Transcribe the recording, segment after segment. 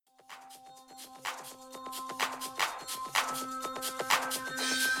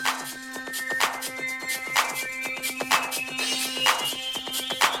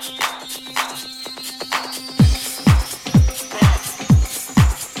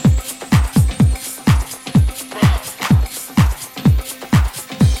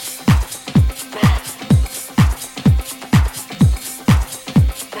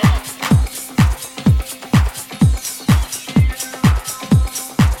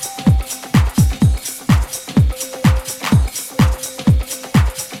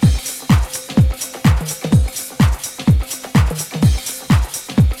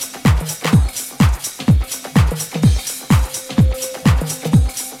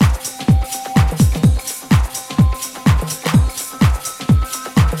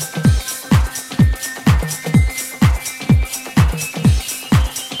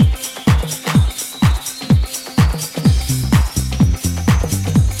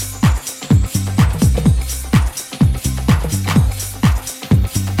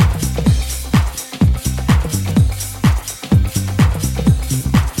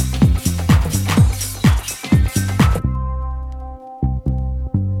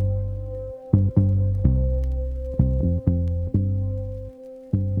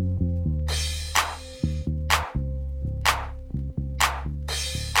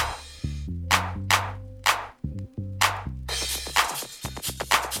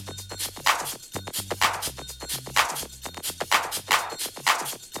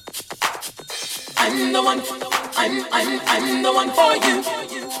I'm the one. I'm the one for you.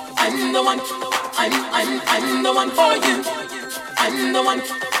 I'm the one. I'm the one for you. I'm the one.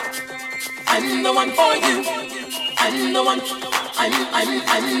 I'm the one for you. I'm the one.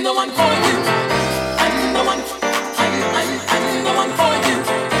 I'm the one for you. I'm the one. I'm the one for you.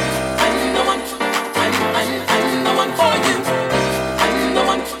 I'm the one. I'm the one for you. I'm the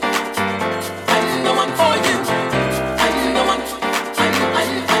one. I'm the one for you. I'm the one.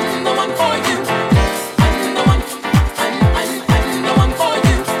 I'm the one for you. I'm the one. I'm the one for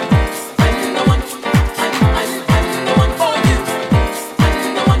you. I'm the one. I'm the one for you.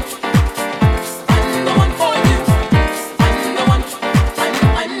 I'm the one. I'm the one for you. I'm the one.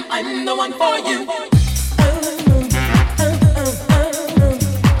 I'm the one for you.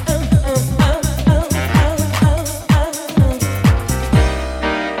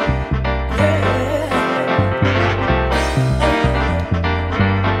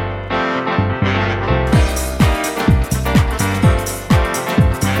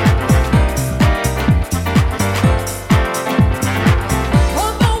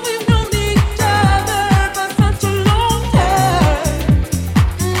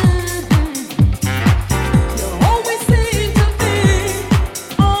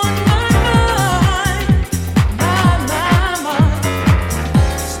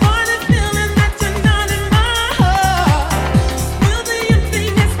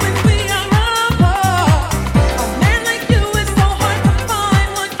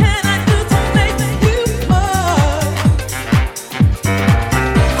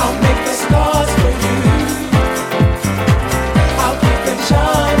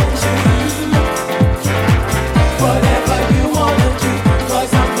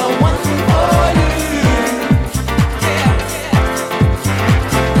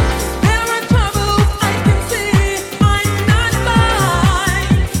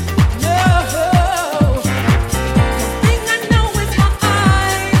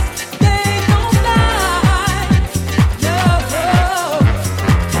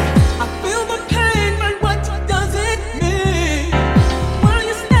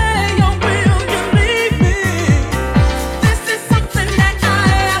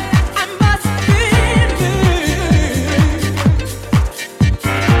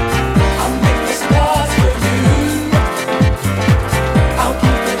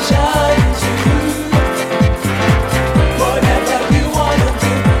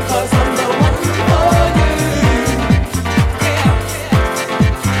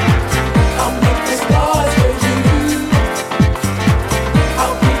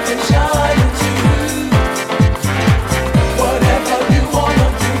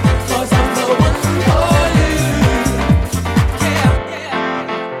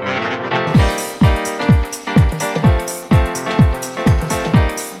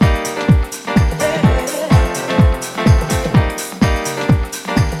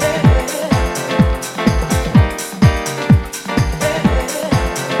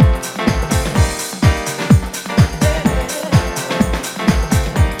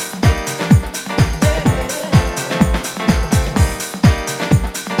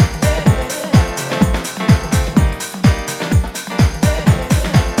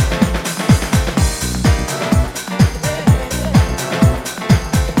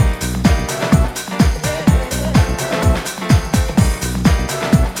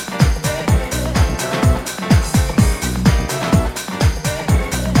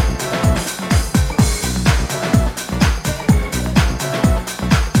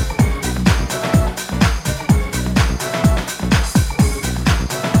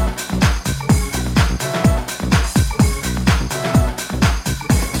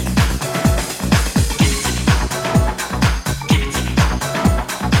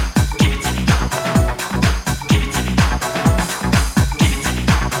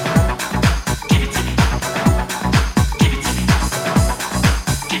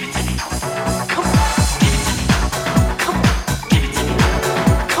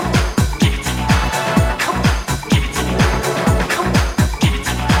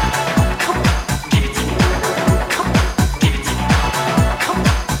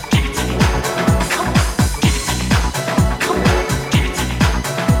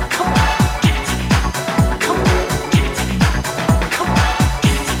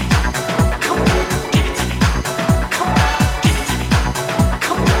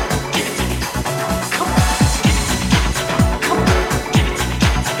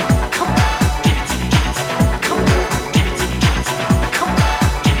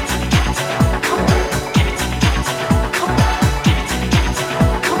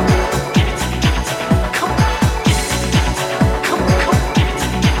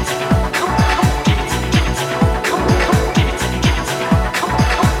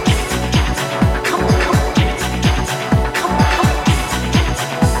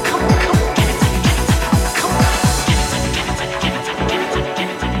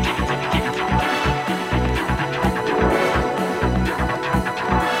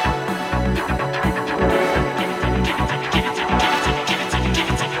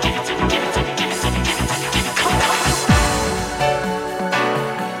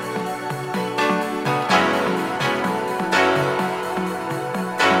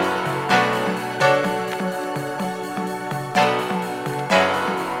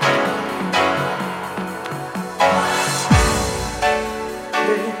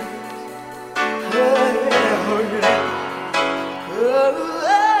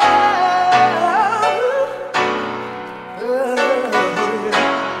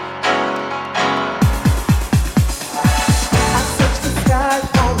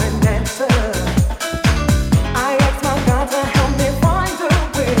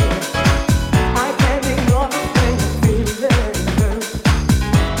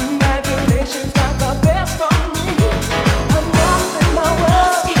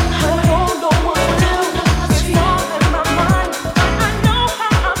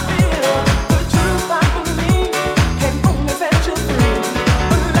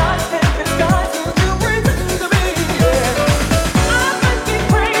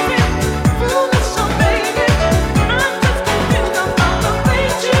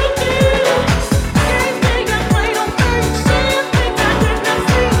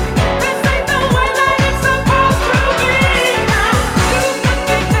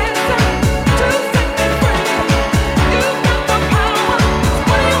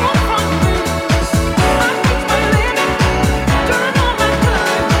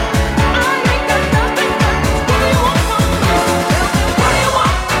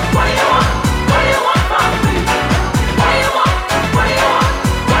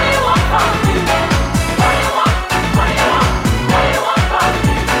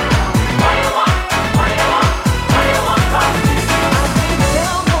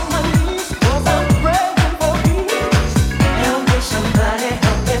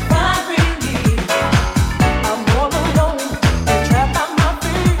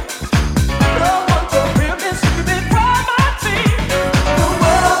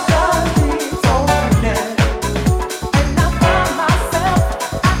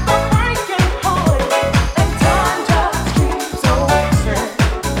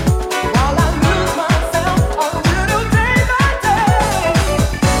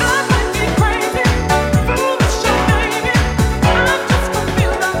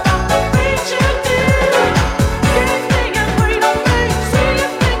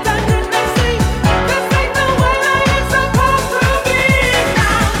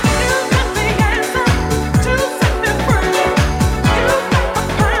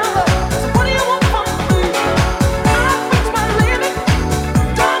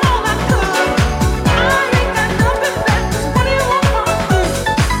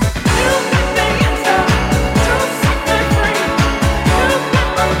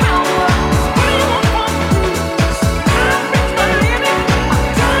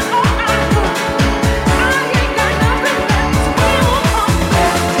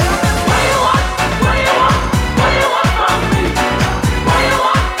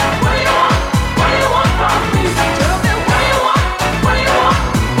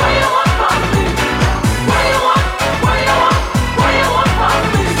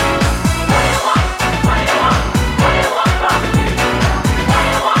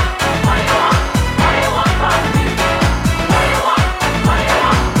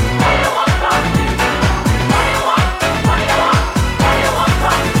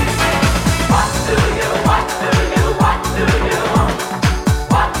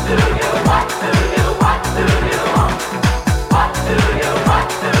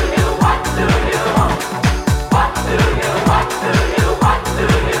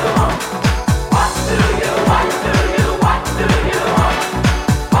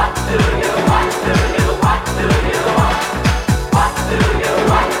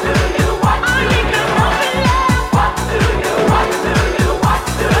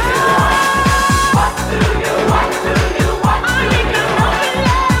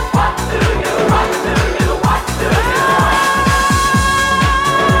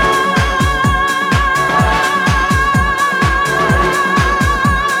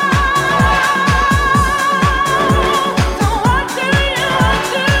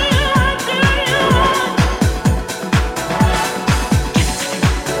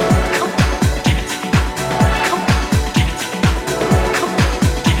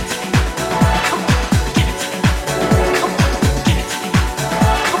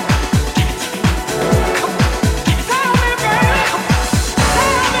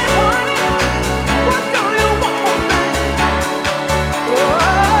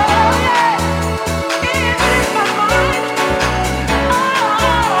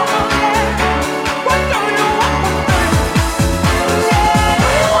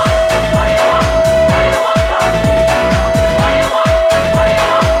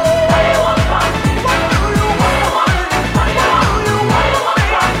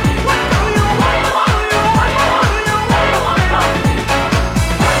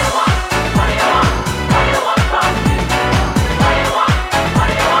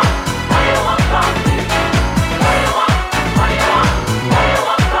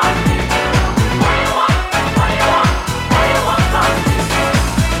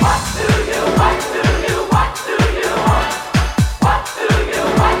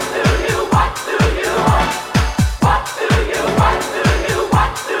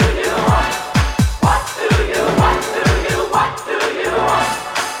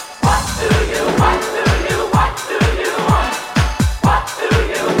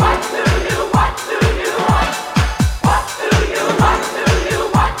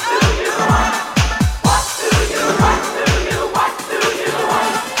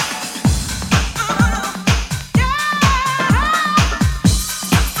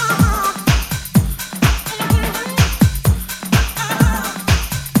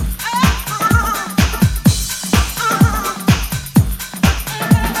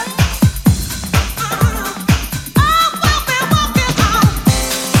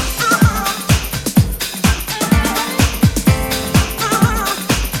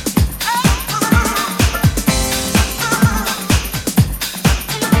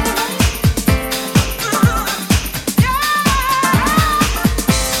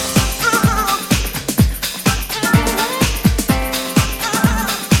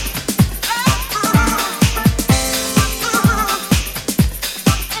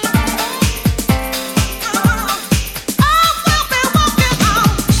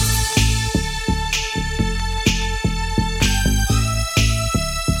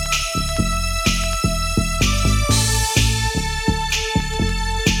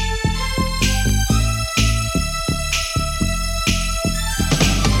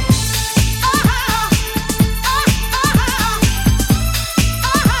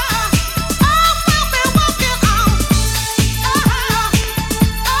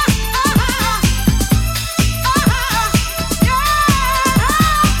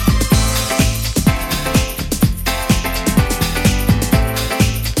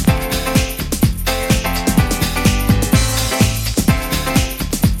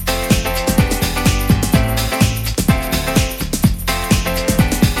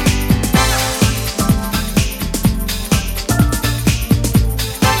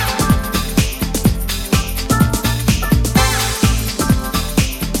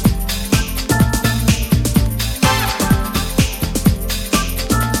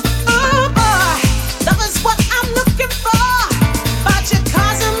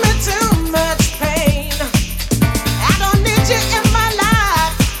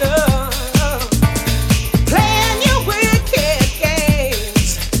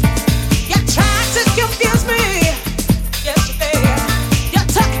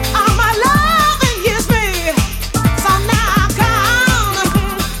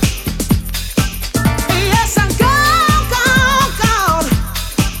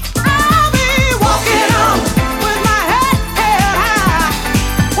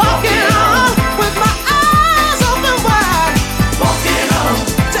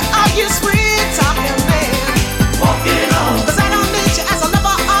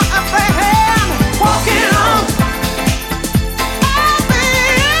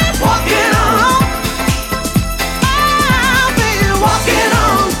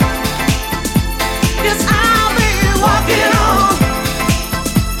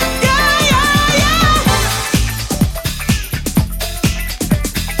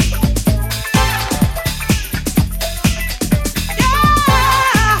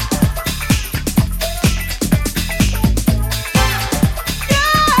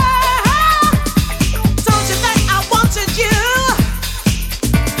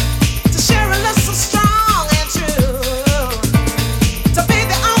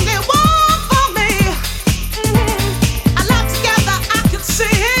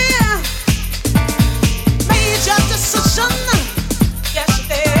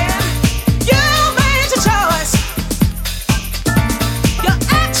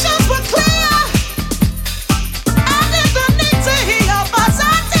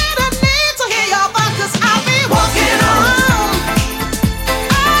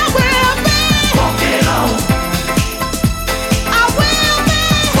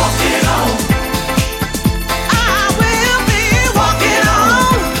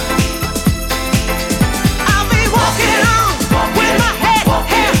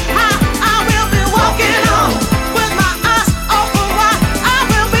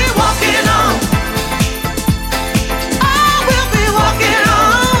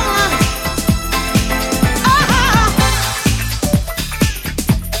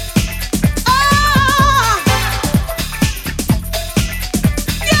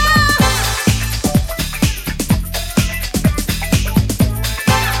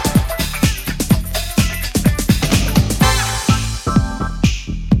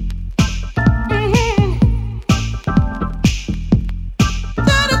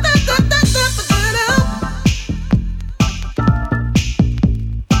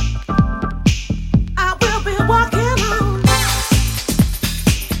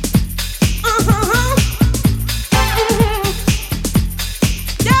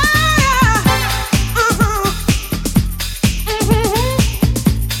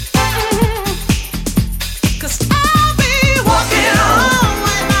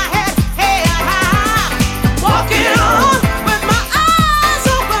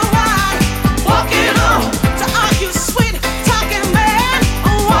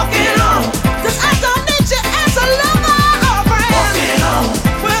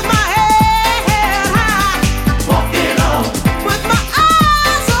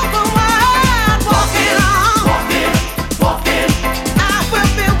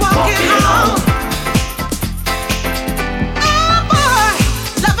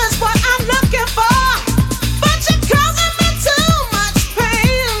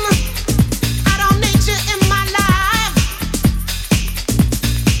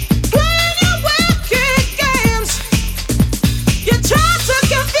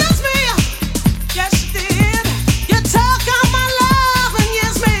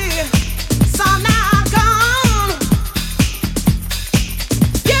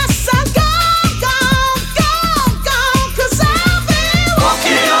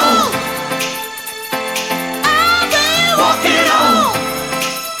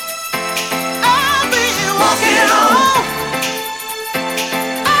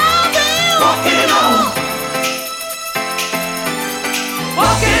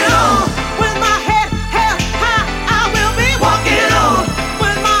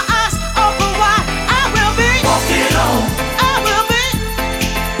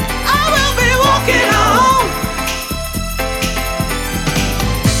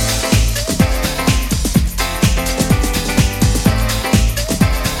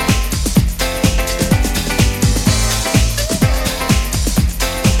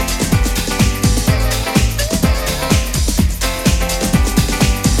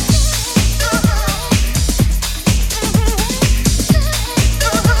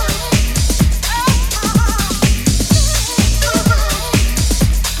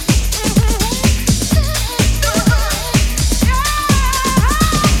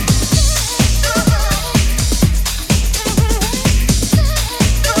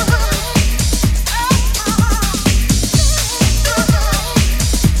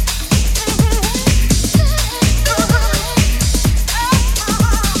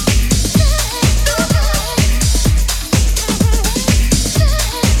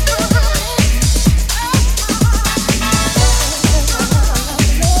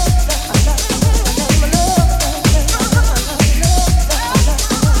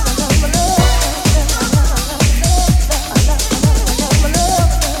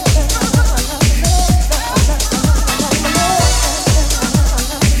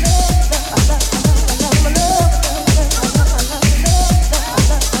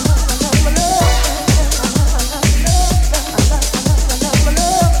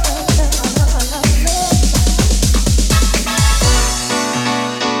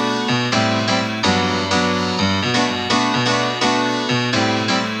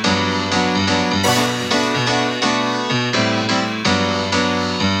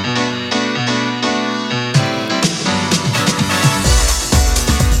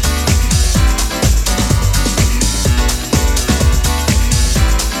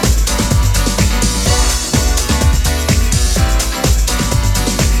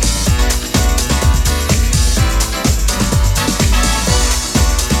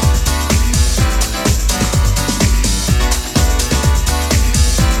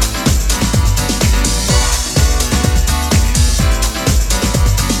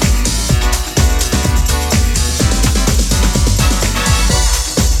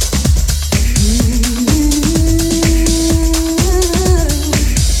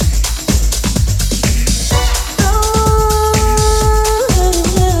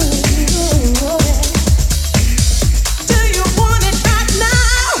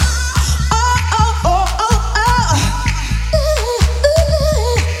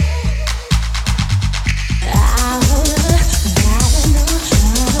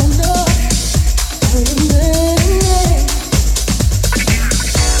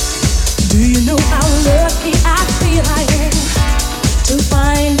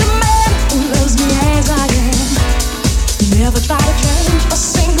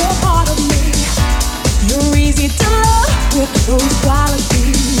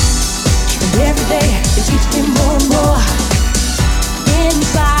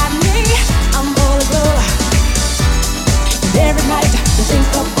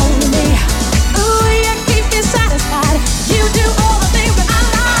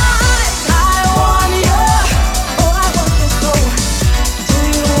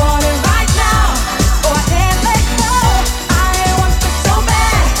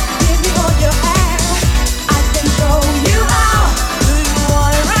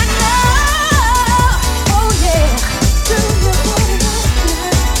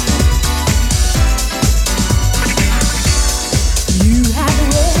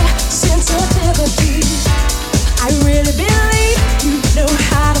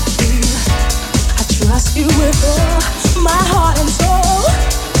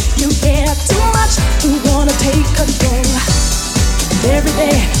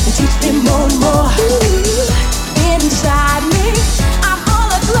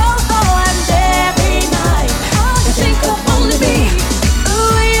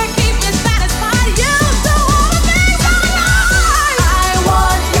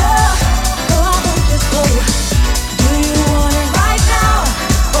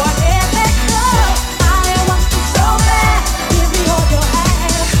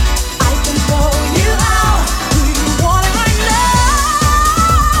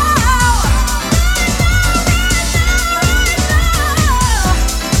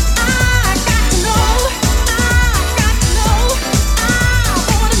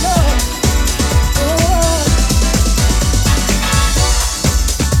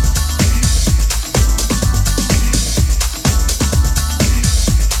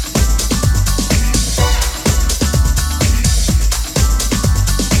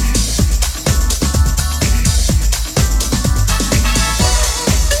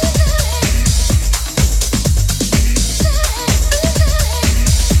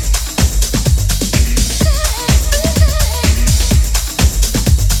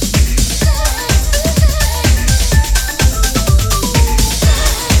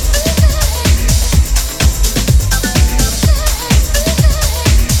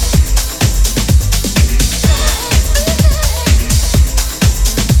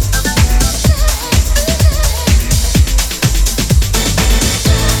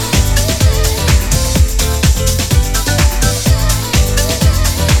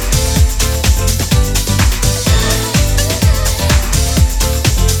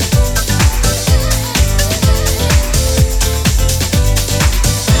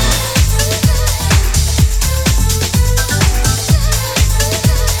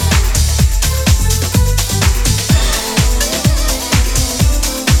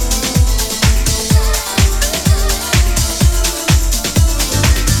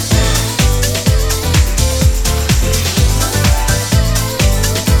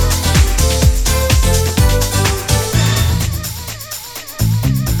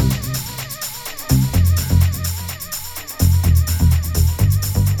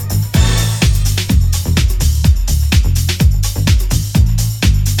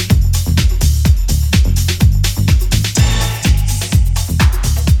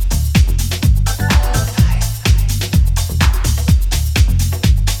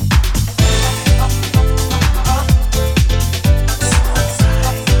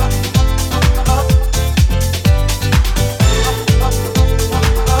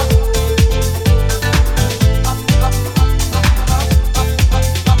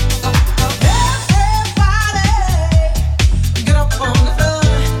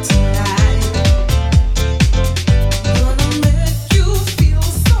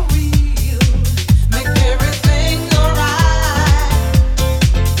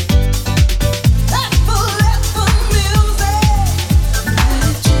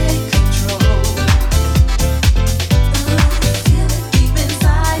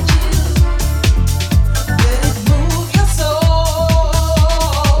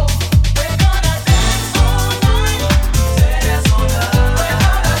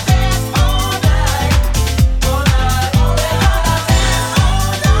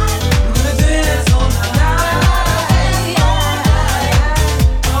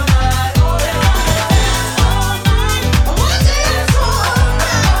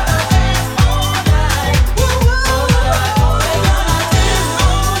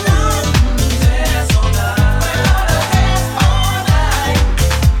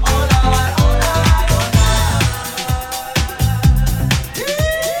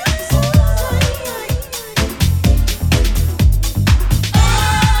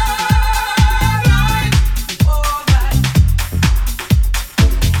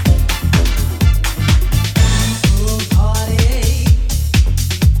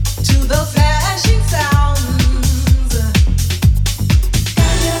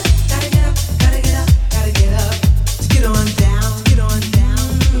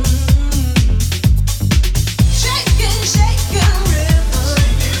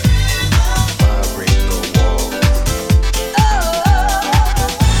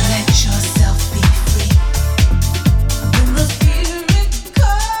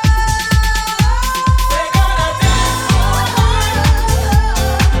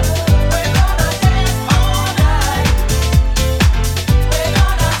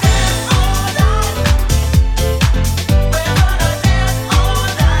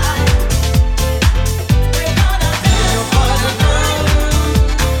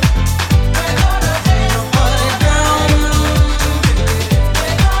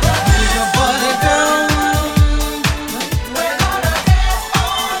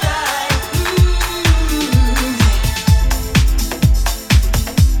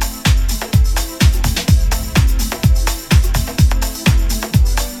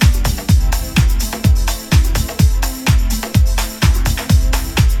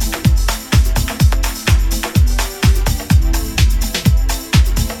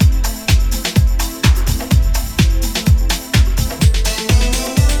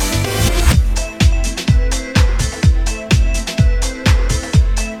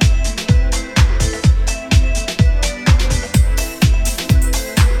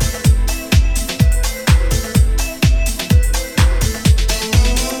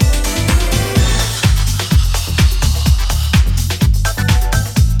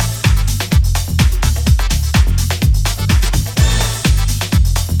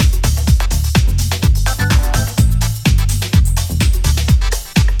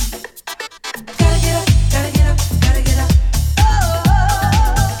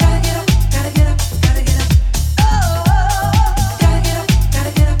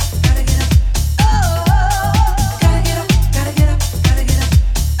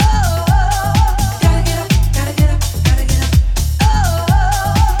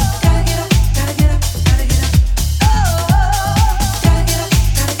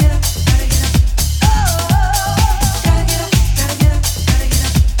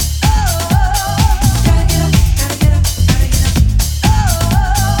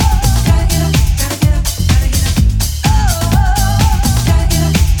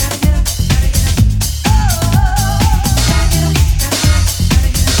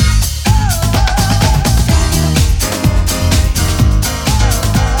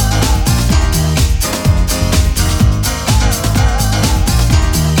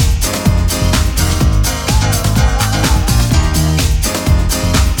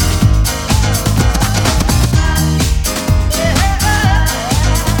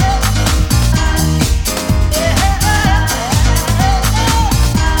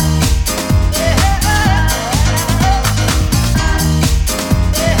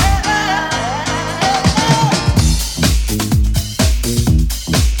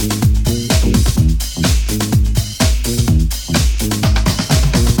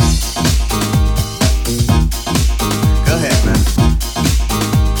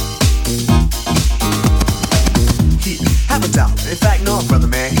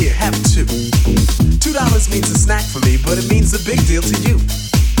 $2 means a snack for me, but it means a big deal to you.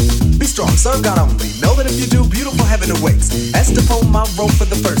 Be strong, serve God only. Know that if you do, beautiful heaven awaits. Asked upon my rope for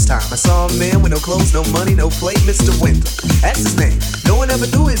the first time. I saw a man with no clothes, no money, no plate, Mr. Wendell. That's his name. No one ever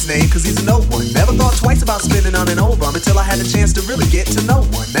knew his name, cause he's an old one. Never thought twice about spending on an old bum until I had a chance to really get to know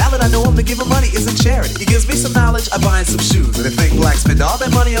one. Now that I know him, to give him money isn't charity. He gives me some knowledge, I buy him some shoes. And they think blacks spend all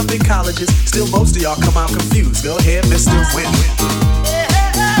their money on big colleges. Still, most of y'all come out confused. Go ahead, Mr. Wendell.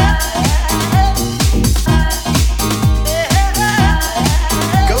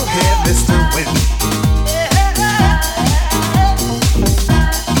 Mr. Wendell.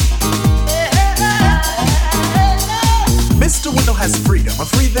 Mr. Wendell has freedom, a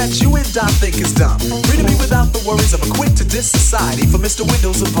free that you and I think is dumb. Free to be without the worries of a quick to diss society, for Mr.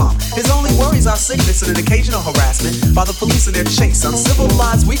 Wendell's a bum. His only worries are sickness and an occasional harassment by the police in their chase.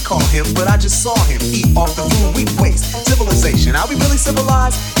 Uncivilized we call him, but I just saw him eat off the food we waste. Civilization, are we really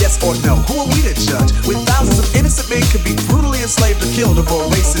civilized? Yes or no? Who are we to judge? When thousands of innocent men could be brutally enslaved or killed over a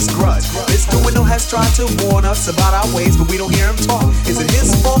racist grudge. Mr. Wendell has tried to warn us about our ways, but we don't hear him talk. Is it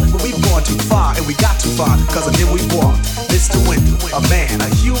his fault? Well, we've gone too far, and we got too far, cause of him we walked. Mr. Wendell, a man, a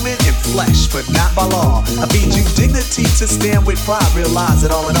human in flesh, but not by law. I feed you dignity to stand with pride. Realize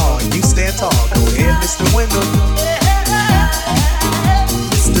that all in all, you stand tall. Go ahead, Mr. Wendell.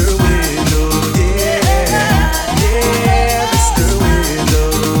 Mr. Wendell, yeah, yeah, Mr.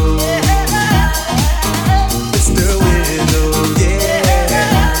 Wendell. Mr. Wendell, yeah,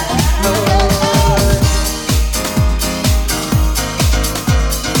 Lord.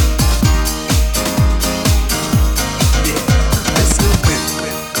 Yeah, Mr. Wendell.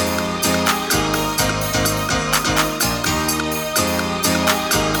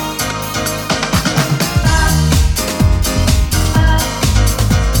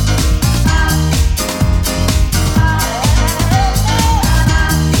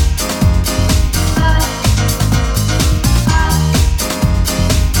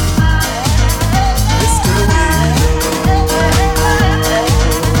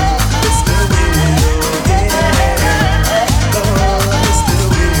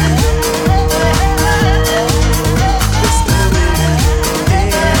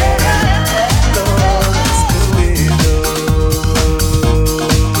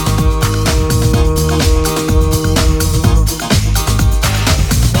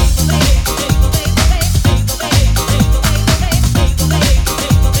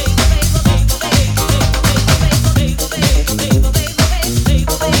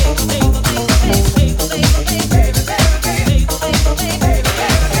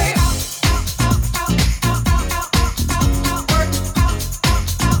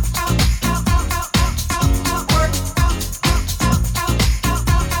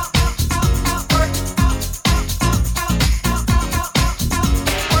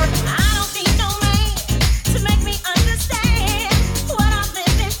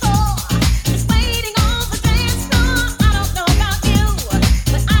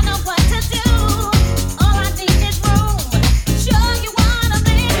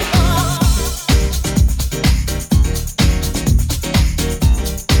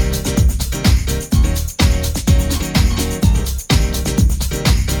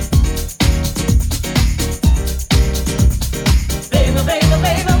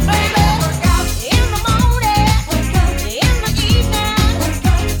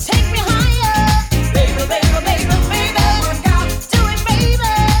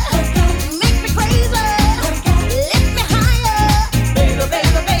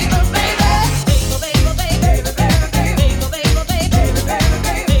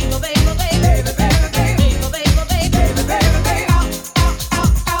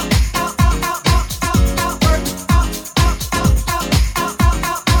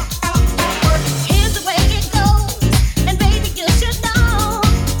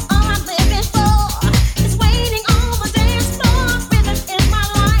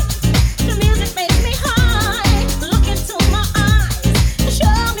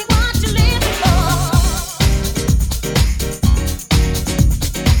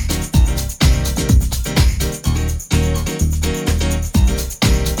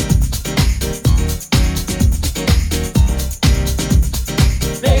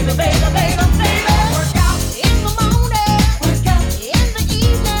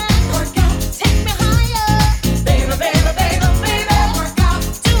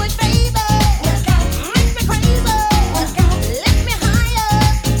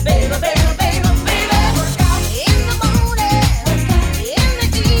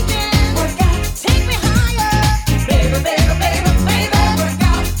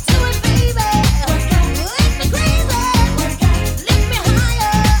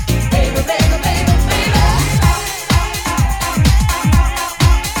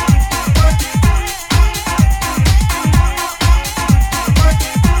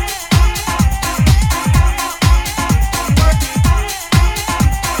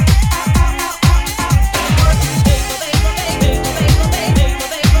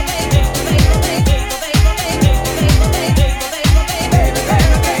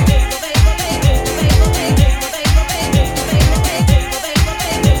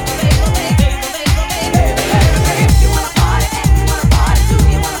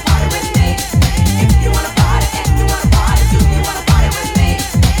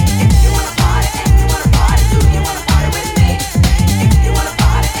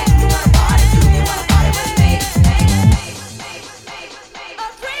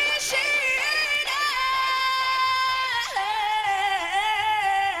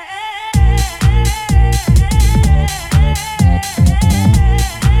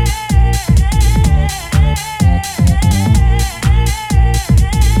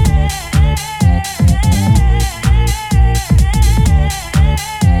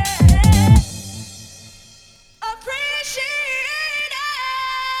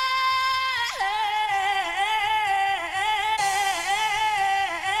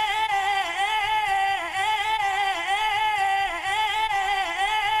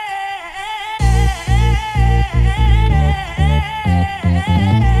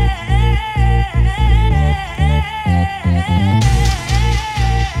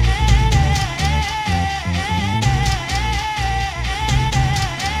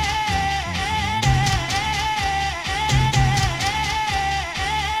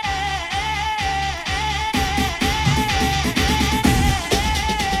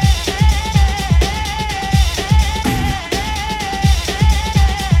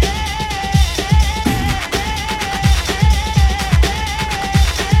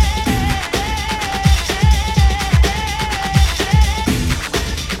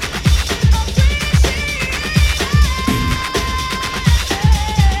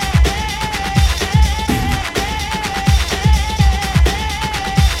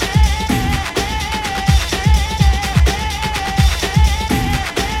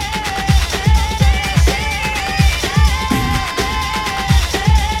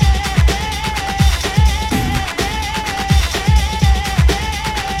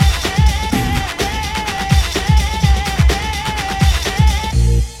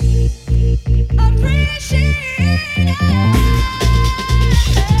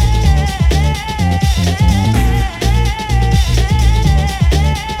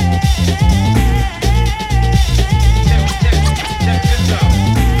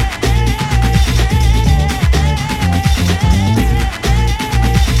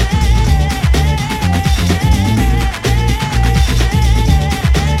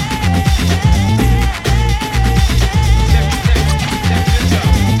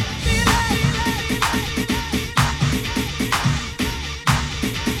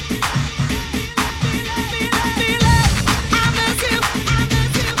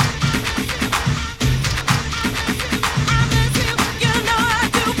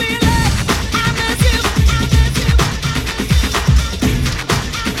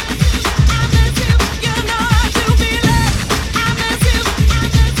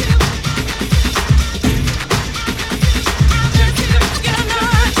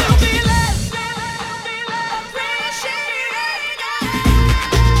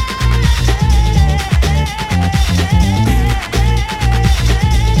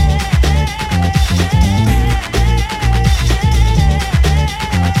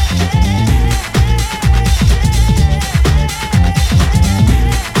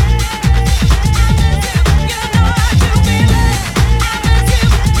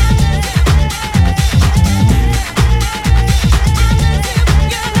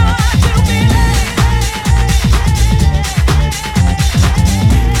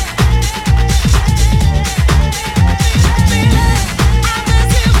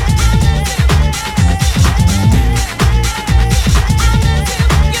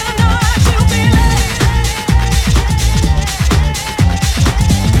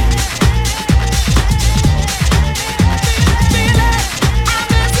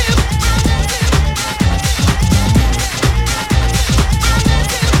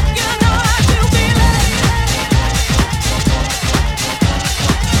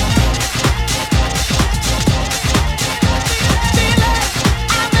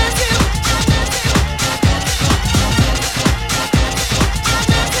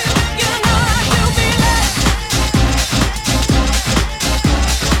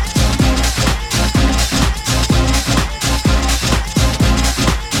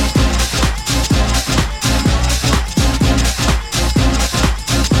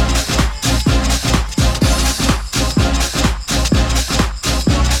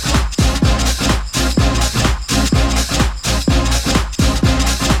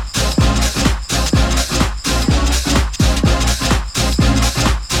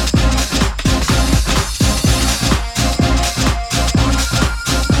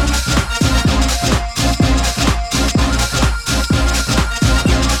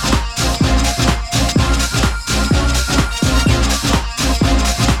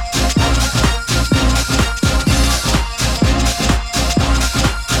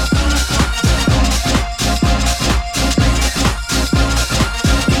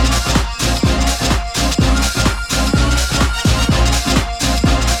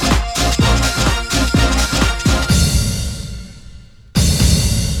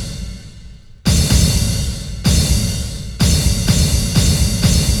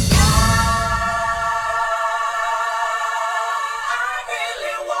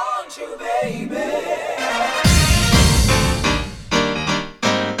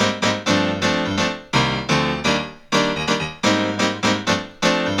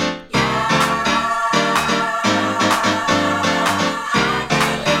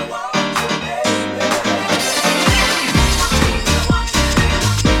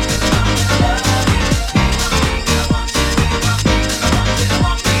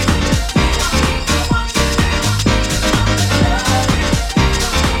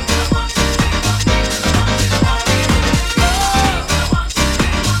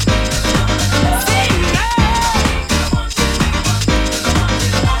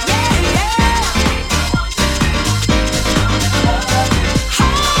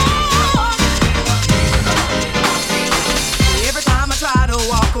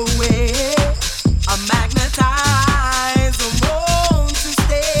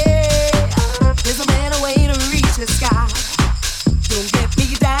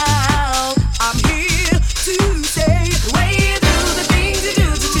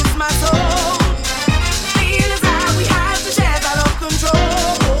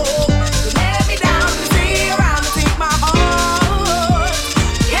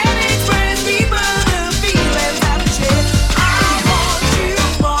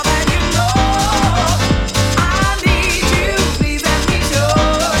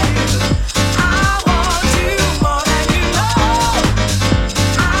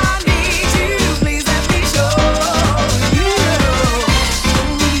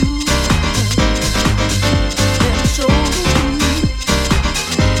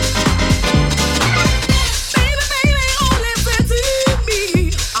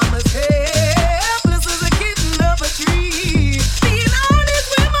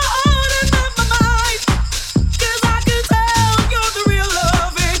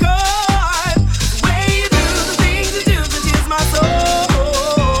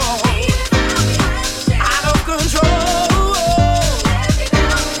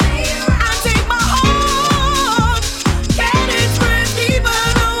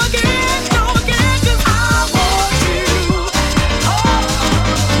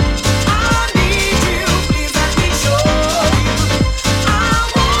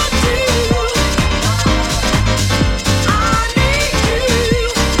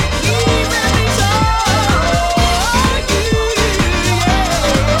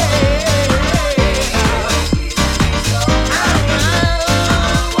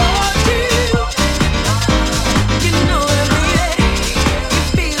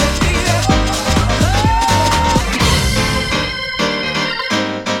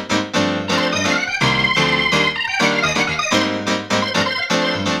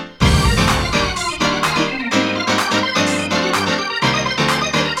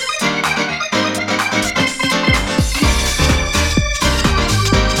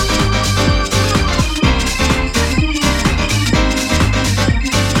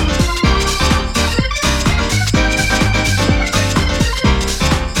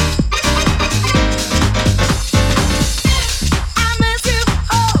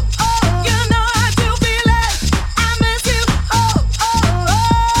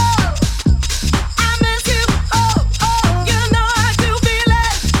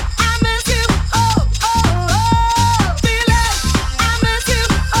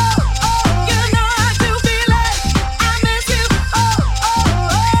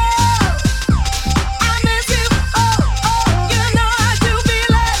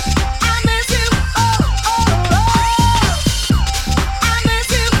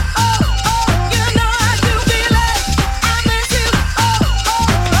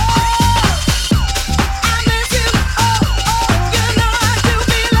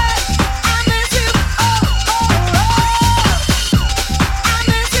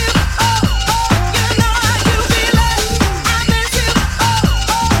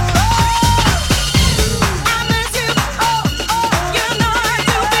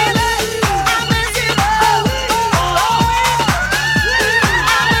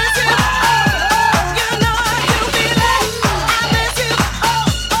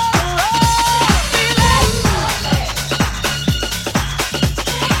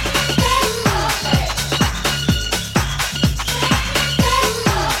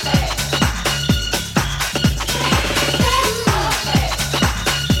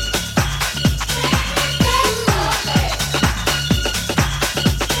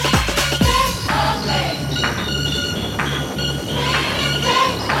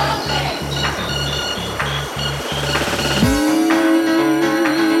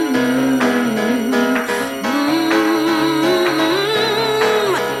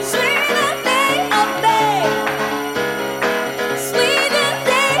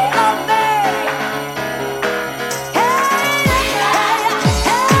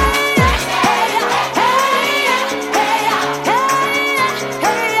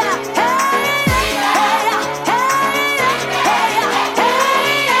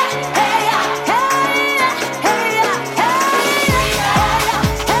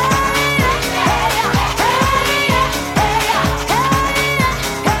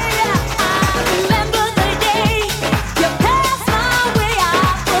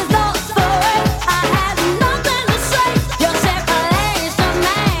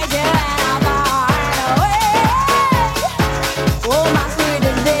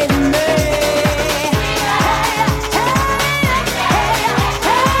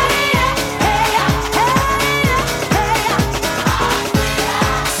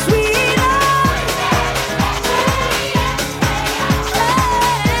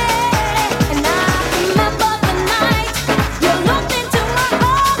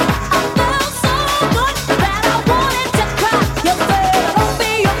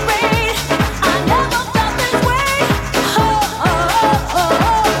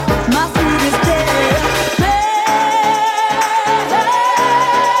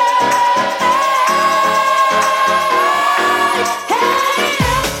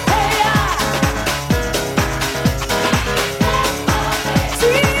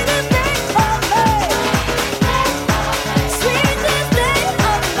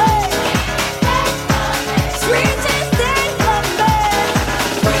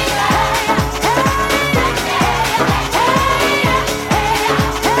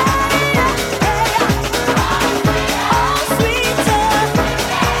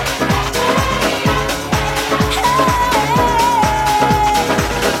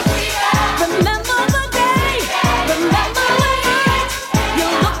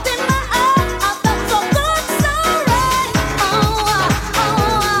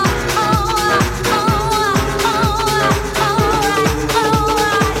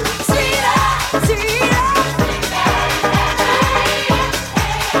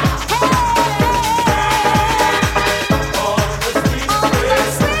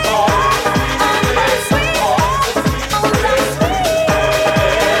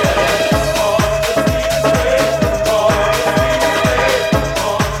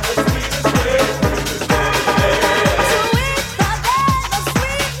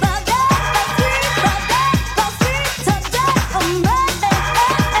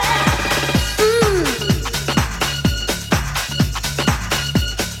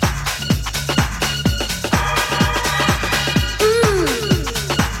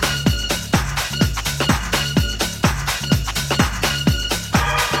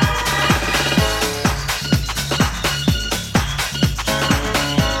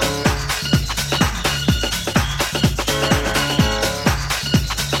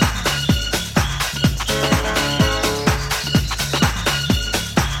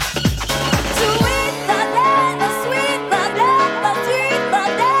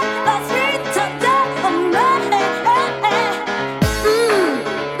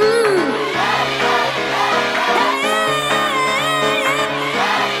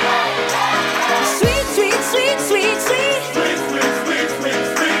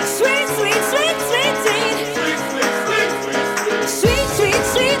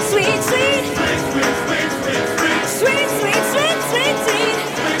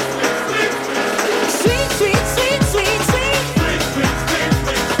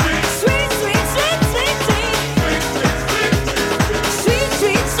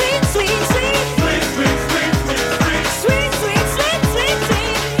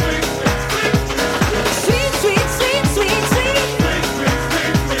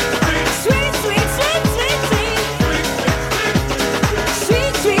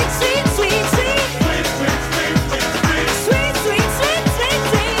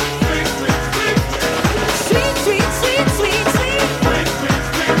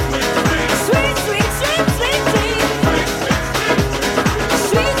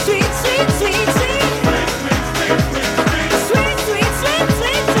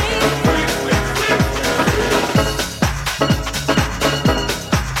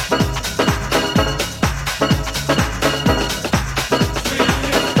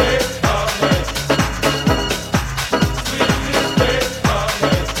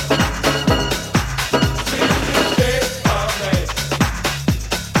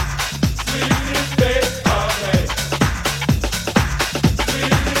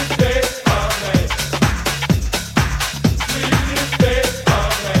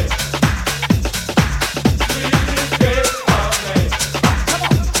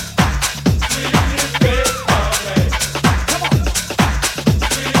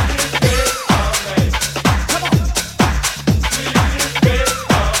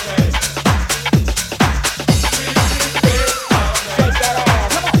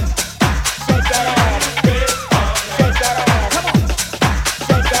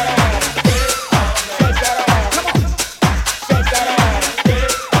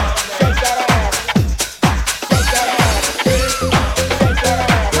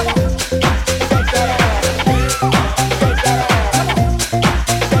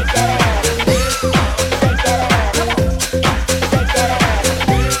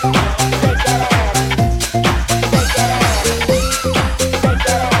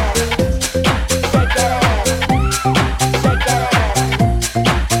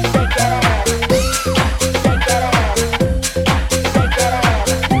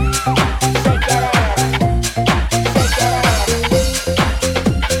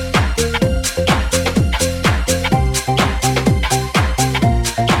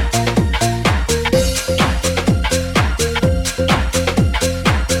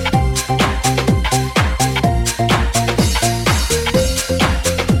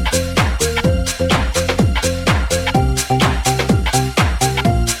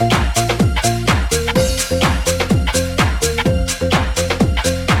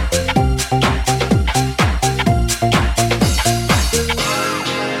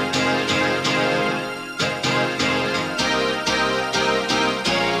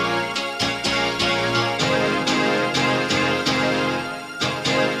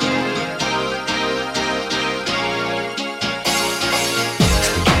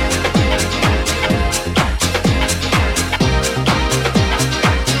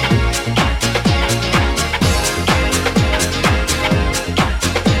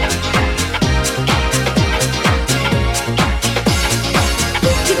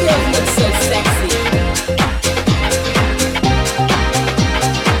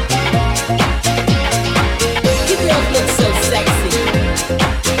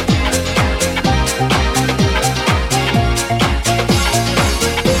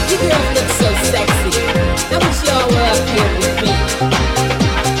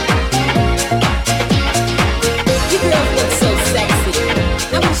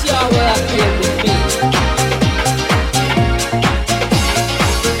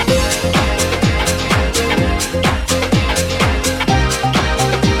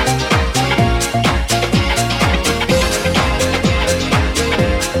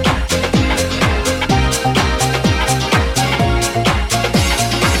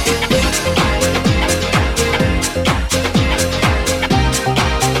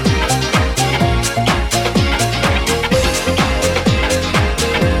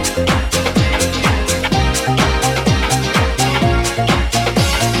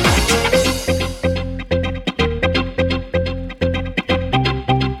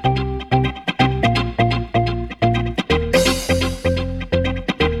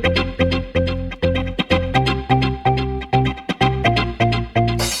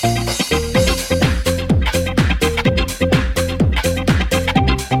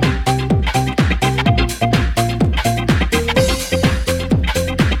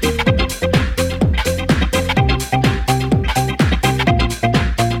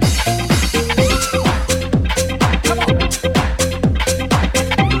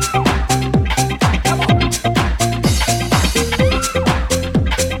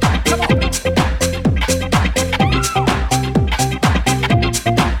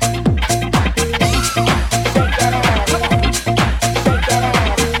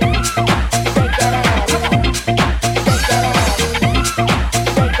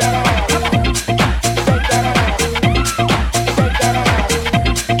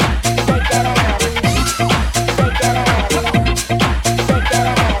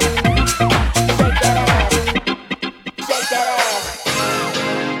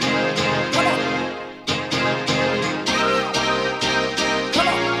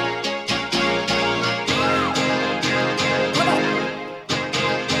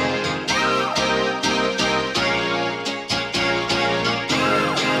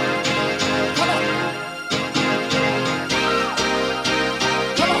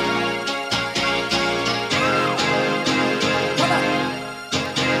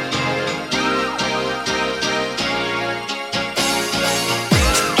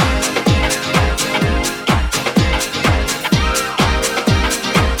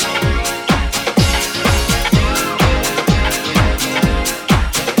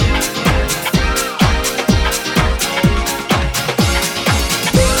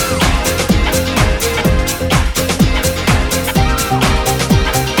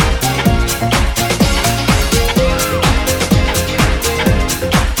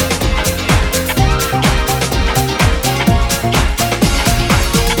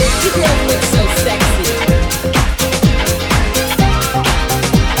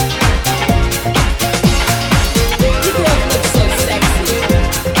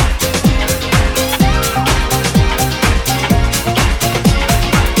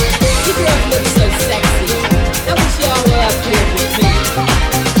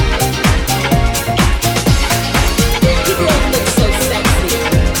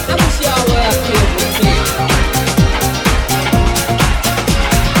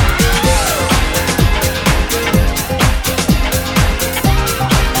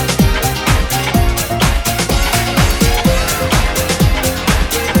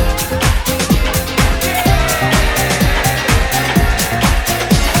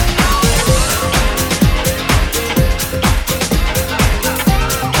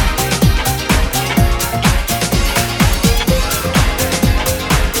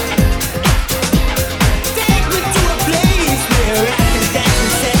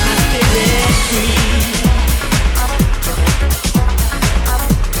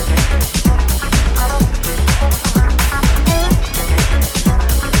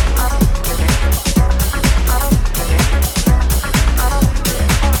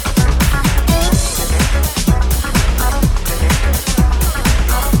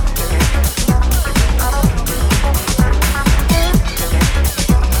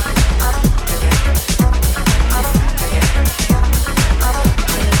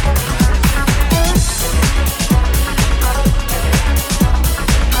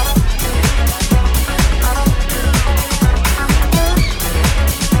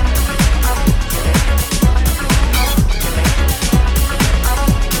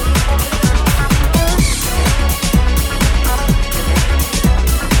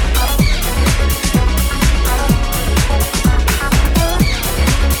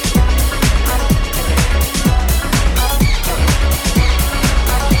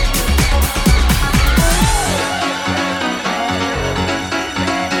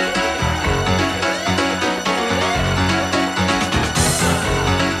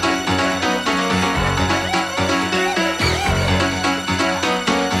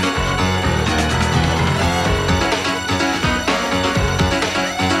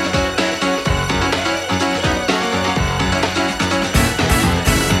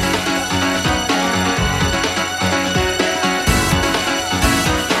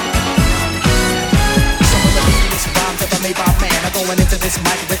 this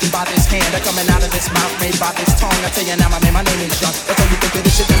mic, written by this hand, coming out of this mouth, made by this tongue. I tell you now, my name is Young. That's all you think that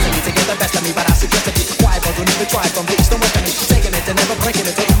it's your destiny to get the best of me, but I suggest to be quiet, but don't even try from the east and west. Taking it and never breaking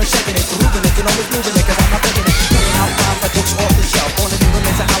it, even shaking it, moving it, and always moving it, cause I'm not faking it. Putting out rhymes like books off the shelf, on the new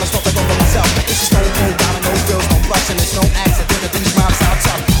remains of Alice, talking over myself. This is no cold down, no bills, no flush, and there's no accident that these rhymes sound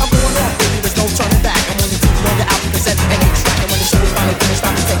tough. I'm going off, baby, there's no turning back. I'm only too long, get out, you can set any track. And when the show is finally finished,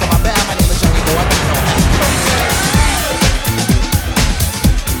 I'm taking my bow. My name is Johnny, though I got no hat.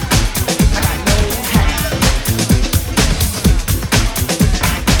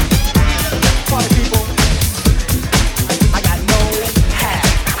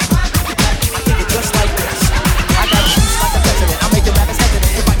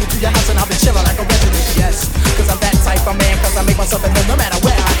 Myself at home, no matter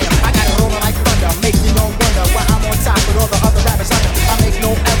where I am. I got it rolling like thunder. Make me no wonder why I'm on top with all the other rappers under. I make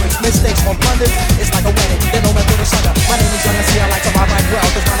no errors, mistakes, or blunders. It's like a wedding, they know me through the sunder. My name is Young, I see I like to rhyme right well.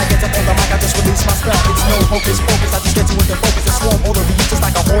 Cause when I get up on the mic, I just release my spell. It's no hocus pocus, I just get you into focus. And swarm all over you just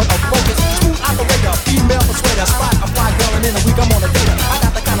like a horde of focus. Smooth operator, female persuader. Spot a fly girl and in a week I'm on a data. I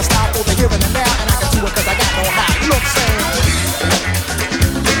got the kind of style for the here and the now. And I can do it cause I got no how. You know what I'm saying?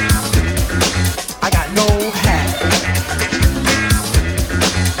 I got no hat.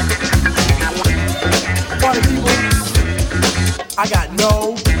 Party people, I got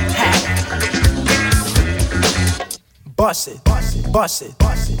no hat. Bust it, bust it, bust it,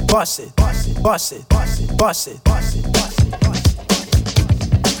 bust it, bust it, bust it, bust it, bust it, bust it, bust it, bust it.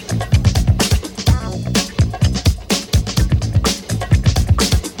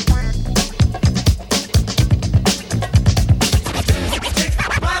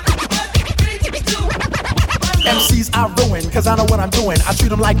 MCs I ruin, cause I know what I'm doing. I treat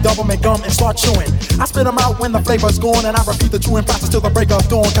them like double gum and start chewing. I spit them out when the flavor's gone, and I repeat the chewing process till the break of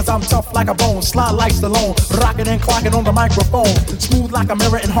dawn. Cause I'm tough like a bone, sly like Stallone, rocking and clocking on the microphone. Smooth like a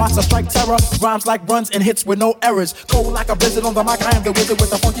mirror and hearts that strike terror. Rhymes like runs and hits with no errors. Cold like a blizzard on the mic, I am the wizard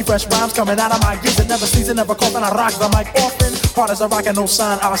with the funky fresh rhymes coming out of my gizzard. Never sneezing, never coughing, I rock the mic often. Hard as a rock and no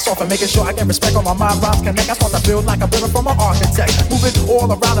sign, I soften, making sure I get respect on my mind. Rhymes connect, I start to build like a builder from an architect. Moving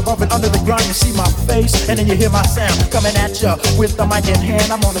all around, above and under the ground, you see my face, and then you hear my sound. Coming at ya with the mic in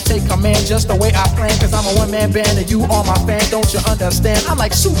hand, I'm gonna take command just the way I plan. Cause I'm a one-man band and you are my fan, don't you understand? I'm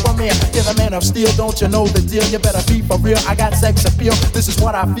like Superman, you're the man of steel, don't you know the deal? You better be for real, I got sex appeal. This is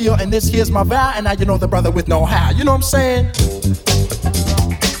what I feel and this here's my vow. And now you know the brother with no how, you know what I'm saying?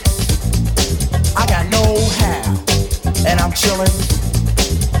 I got no how, and I'm chillin',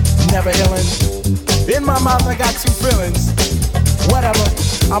 never illin'. In my mouth I got two feelings. Whatever,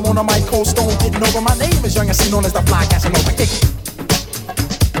 I'm on a mic, cold stone, getting over. My name is Young and known as the fly Casanova. Kick it.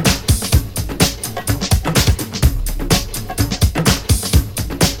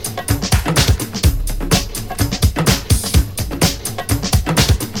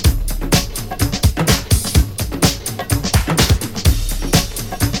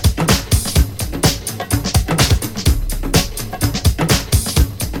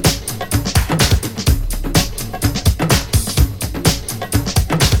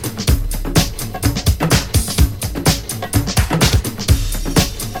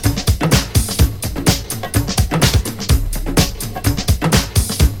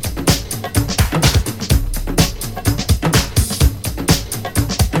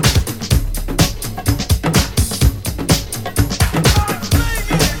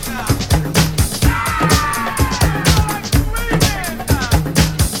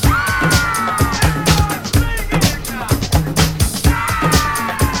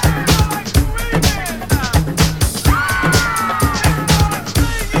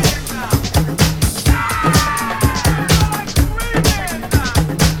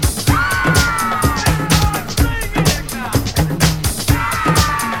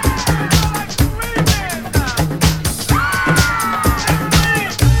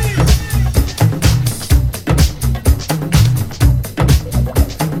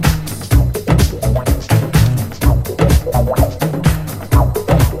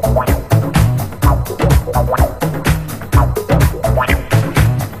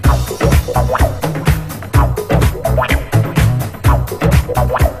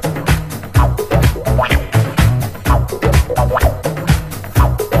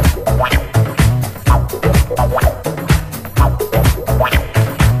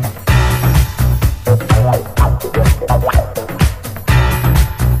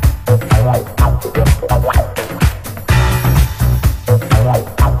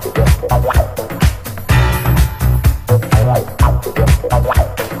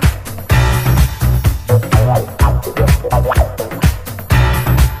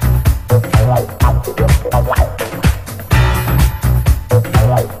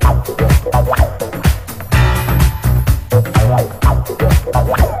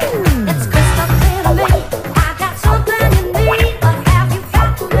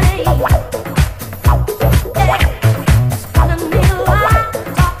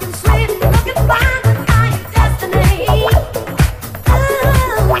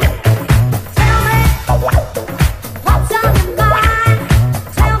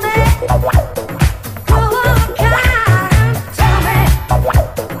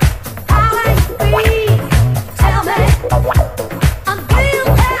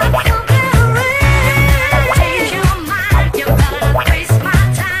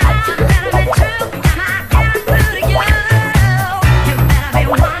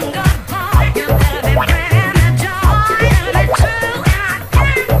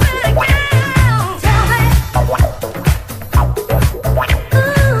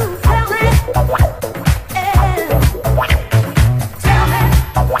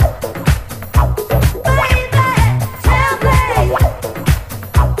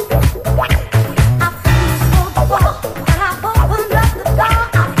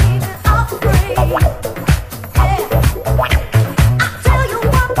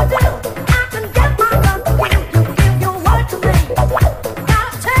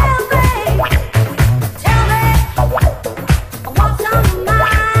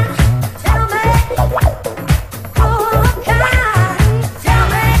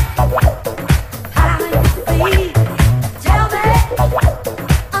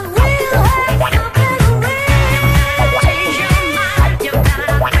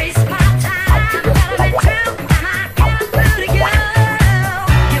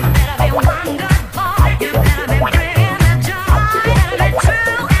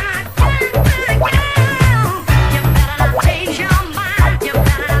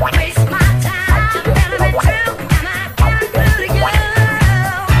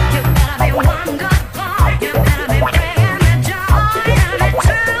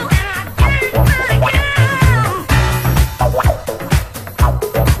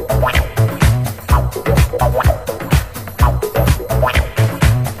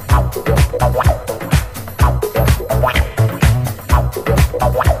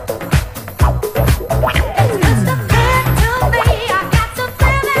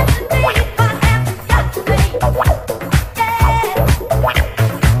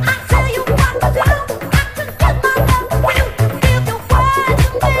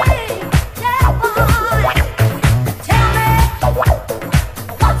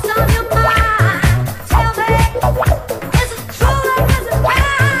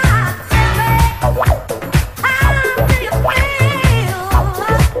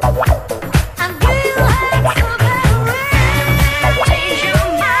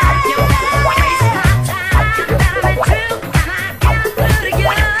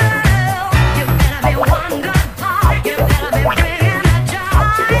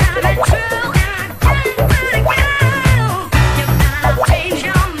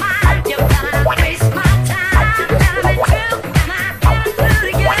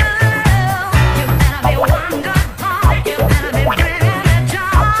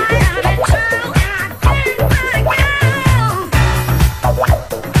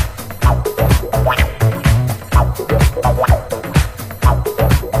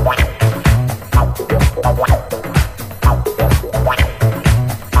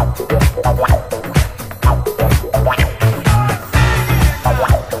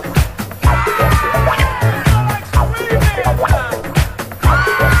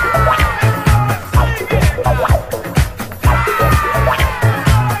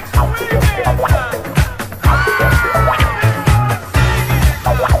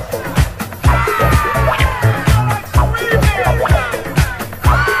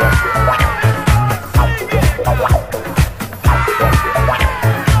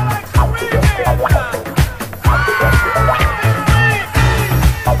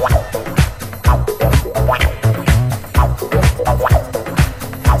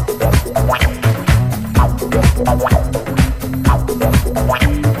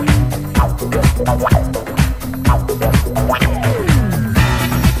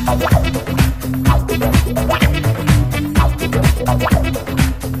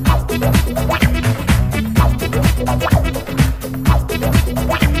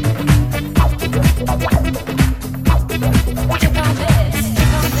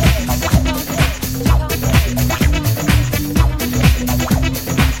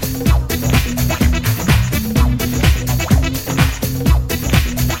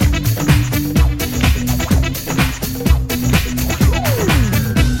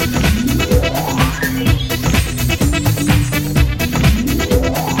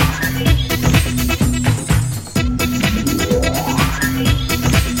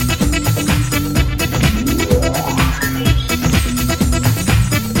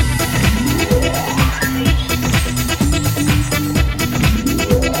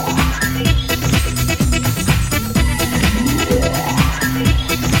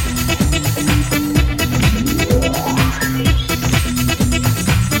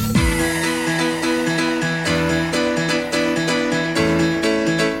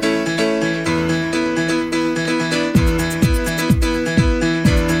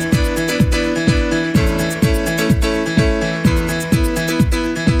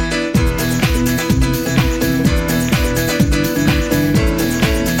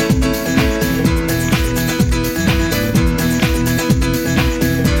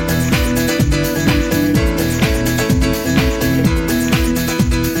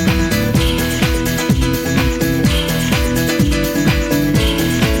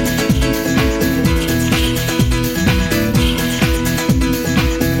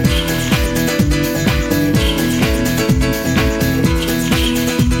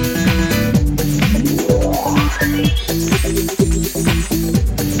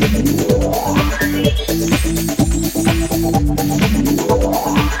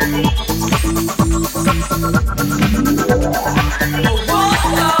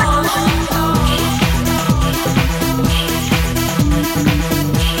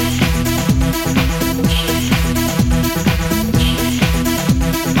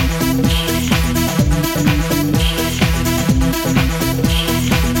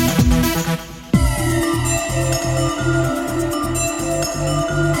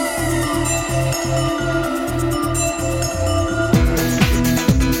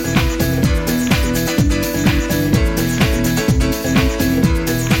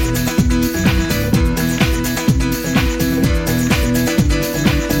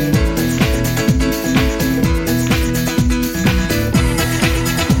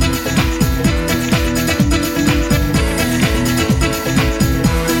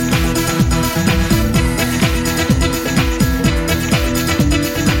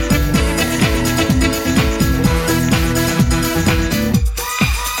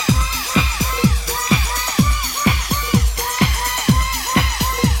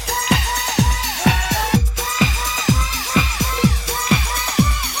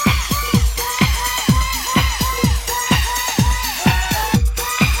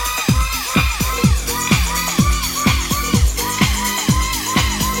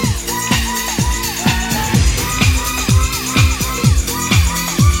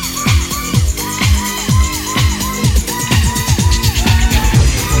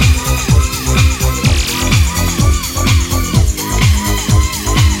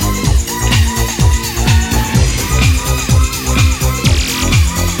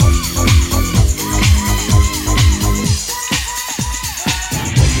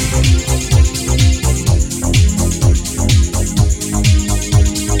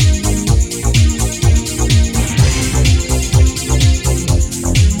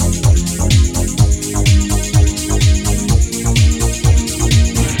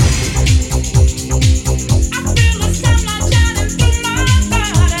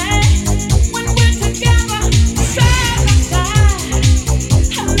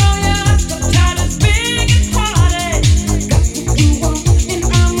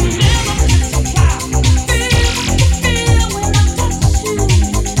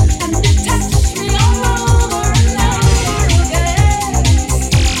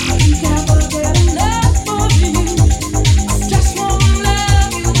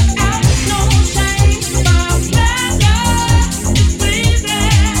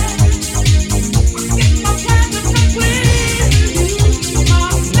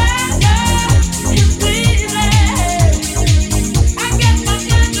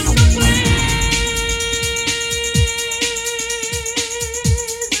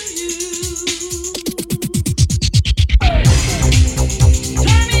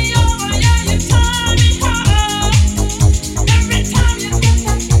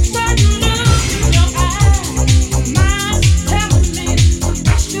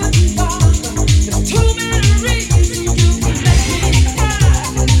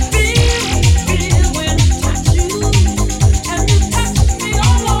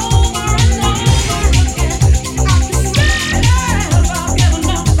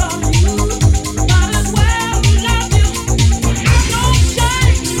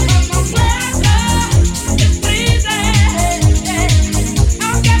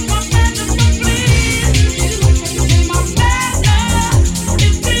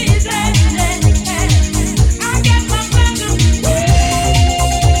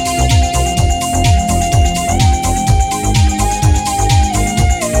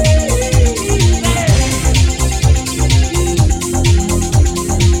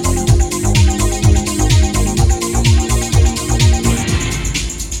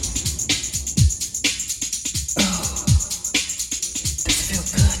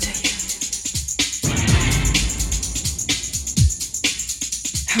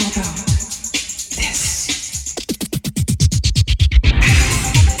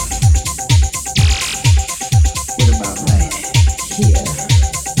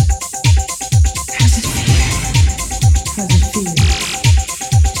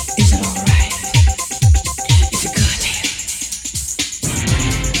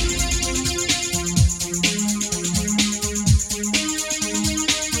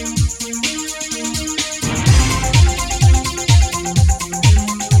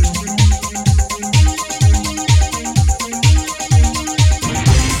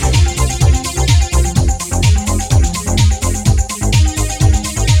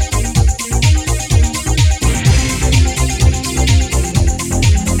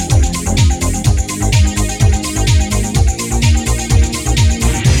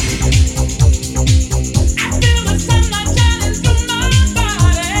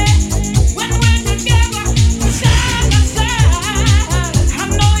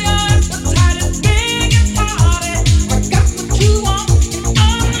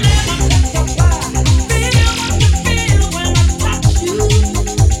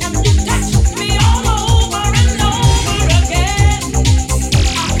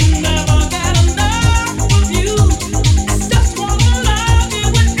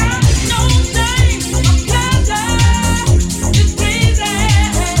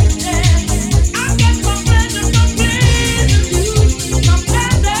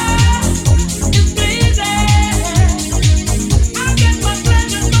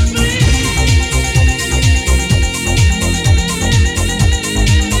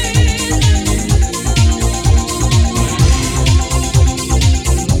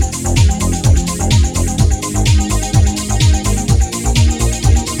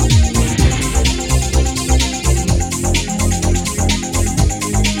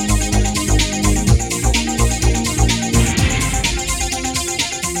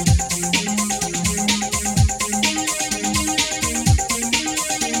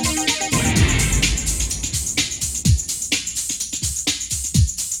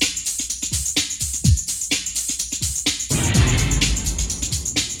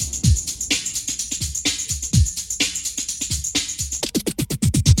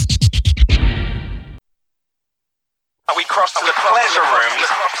 We cross to the pleasure rooms,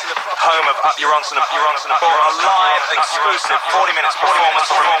 home of Up Your Ronson for a live, exclusive 40 minutes performance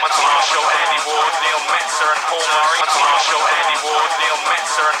from Marshall, Andy Ward, Neil Metzer and Paul Murray. Marshall, Andy Ward, Neil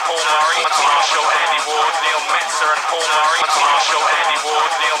Metzer and Paul Murray. Marshall, Andy Ward, Neil Metzer and Paul Murray. Marshall, Andy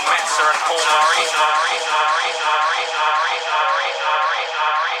Ward, Neil Metzer and Paul Murray.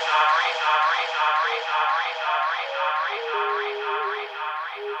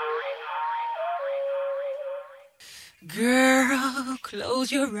 Girl,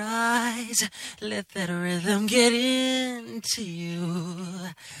 close your eyes, let that rhythm get into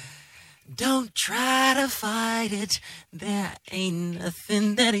you. Don't try to fight it, there ain't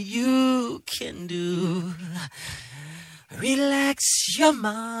nothing that you can do. Relax your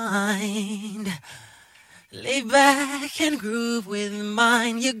mind, lay back and groove with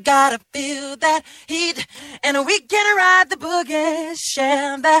mine. You gotta feel that heat, and we can ride the boogie,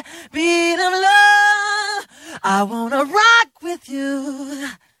 share that beat of love. I wanna rock with you,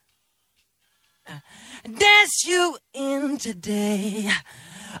 dance you in today.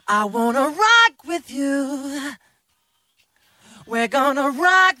 I wanna rock with you. We're gonna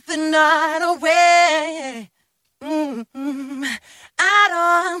rock the night away. Out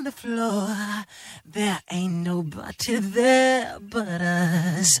on the floor, there ain't nobody there but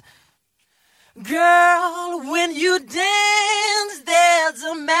us. Girl, when you dance, there's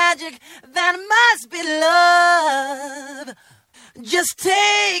a magic that must be love. Just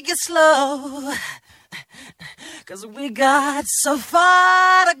take it slow, 'cause we got so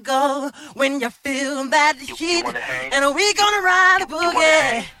far to go. When you feel that heat, and we gonna ride a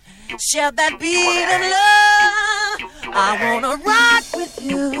boogie, share that beat of love. I wanna rock with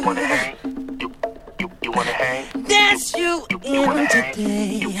you, dance you in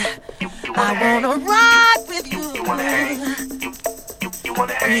today. I wanna rock with you.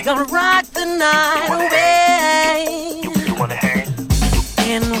 We gonna rock the night away.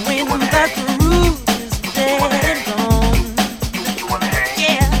 And when the groove is dead and gone,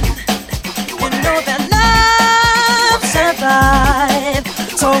 yeah, you know that love survives,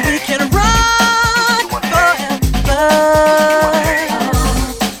 so we can rock forever.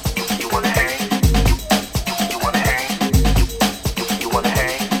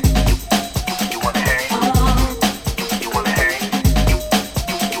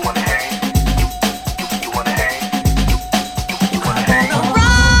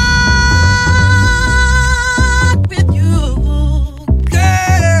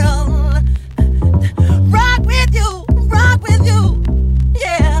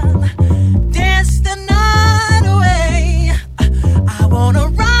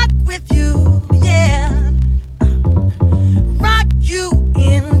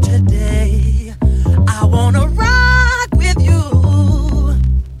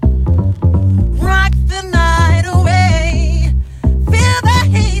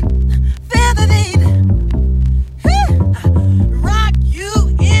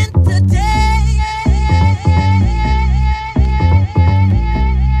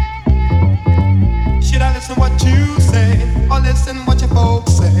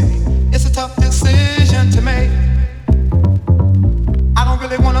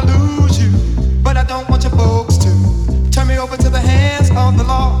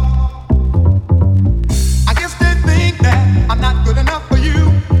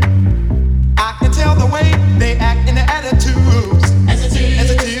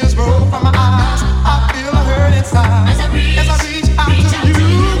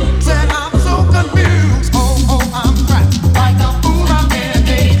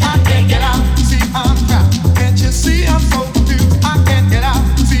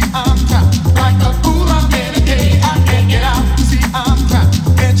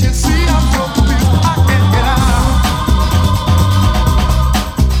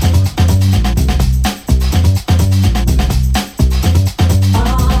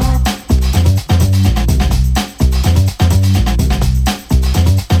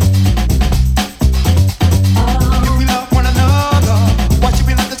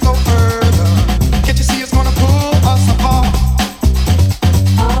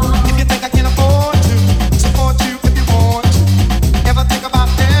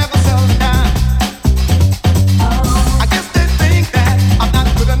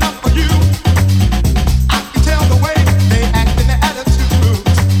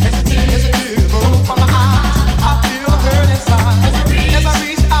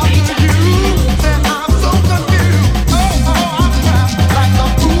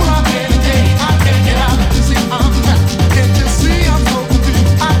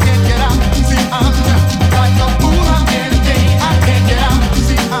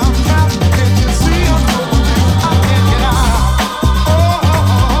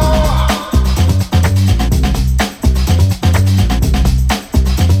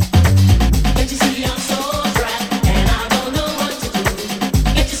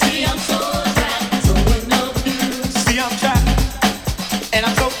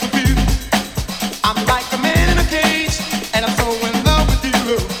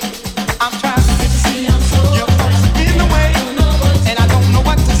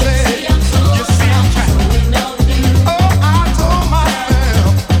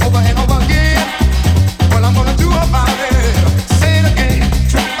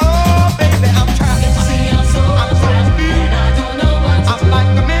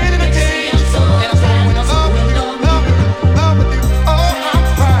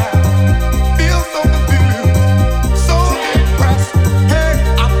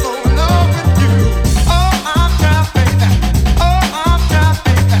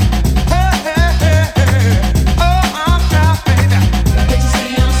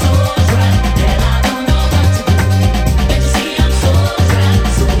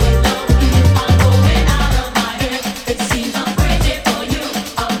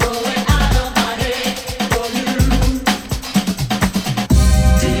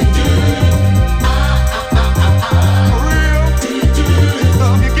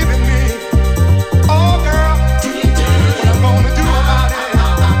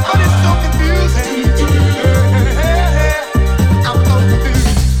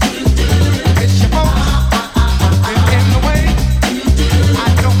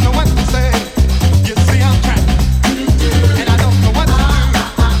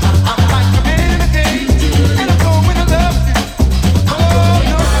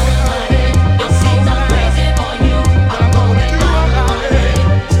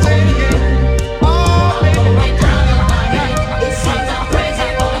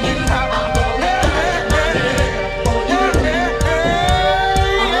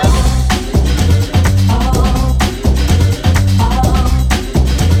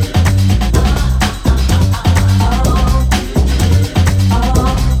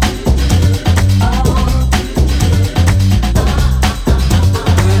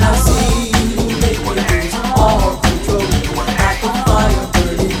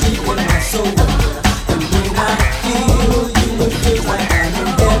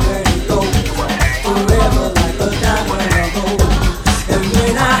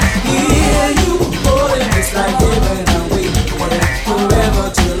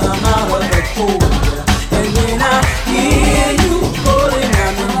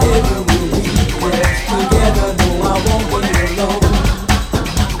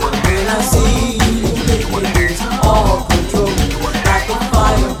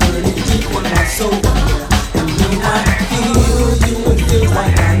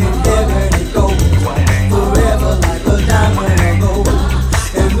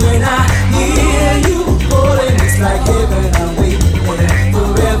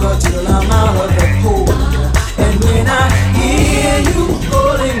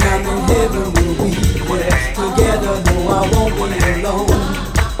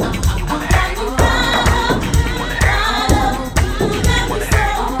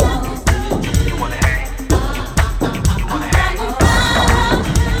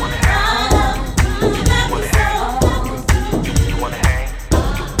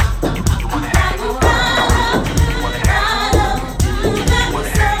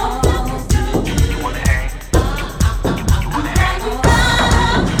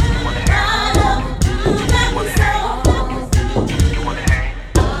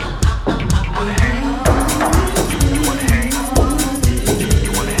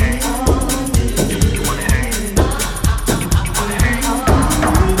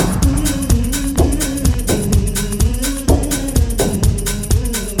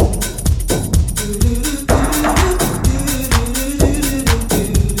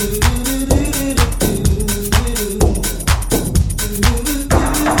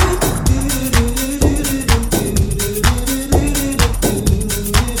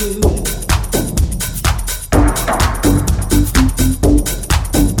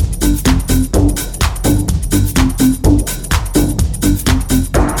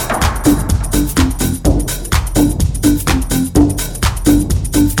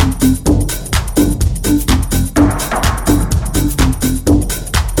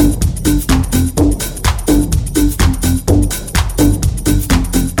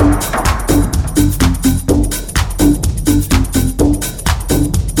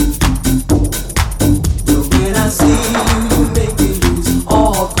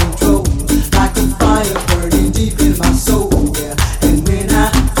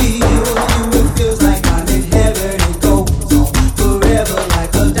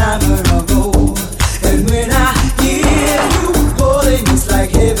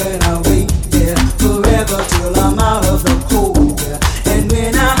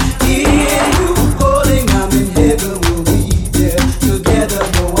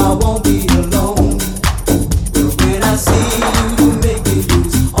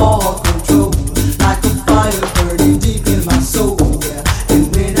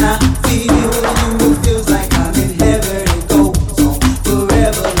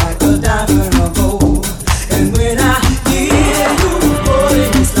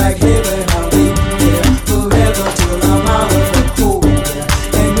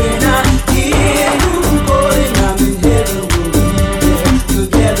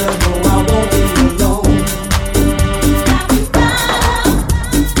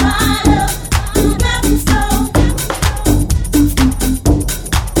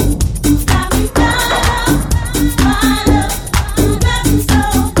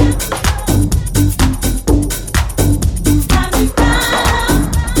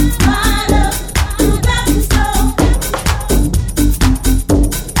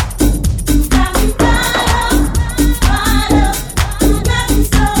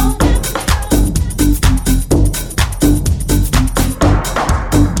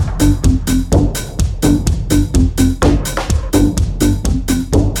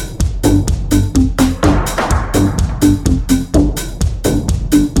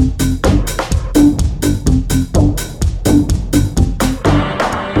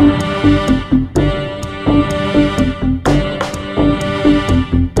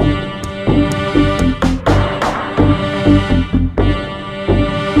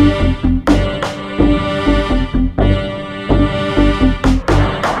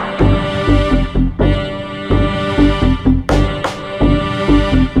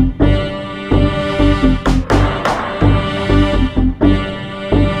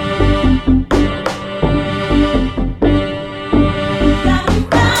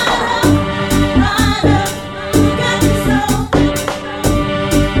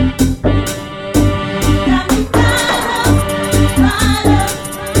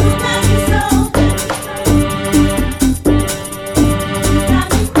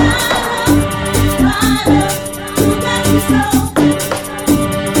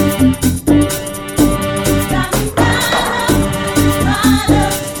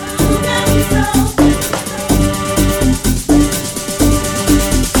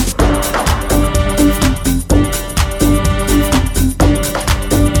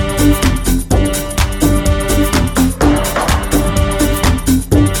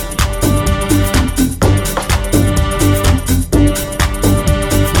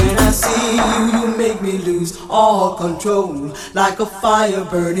 control, like a fire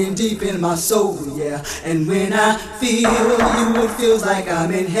burning deep in my soul, yeah. And when I feel you, it feels like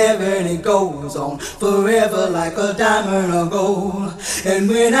I'm in heaven. It goes on forever like a diamond or gold. And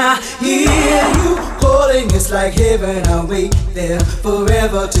when I hear you calling, it's like heaven. I wait there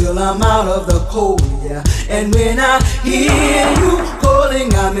forever till I'm out of the cold, yeah. And when I hear you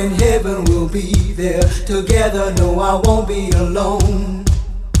calling, I'm in heaven. We'll be there together. No, I won't be alone.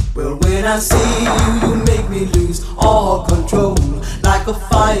 Well, when I see you, you make me lose all control, like a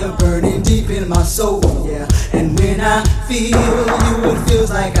fire burning deep in my soul, yeah. And when I feel you, it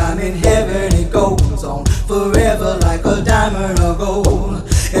feels like I'm in heaven. It goes on forever like a diamond or gold.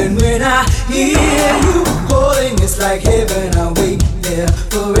 And when I hear you calling, it's like heaven. I wait there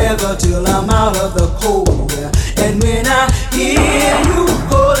forever till I'm out of the cold, yeah. And when I hear you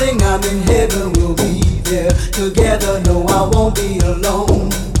calling, I'm in heaven. We'll be there together. No, I won't be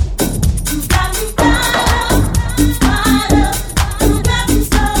alone.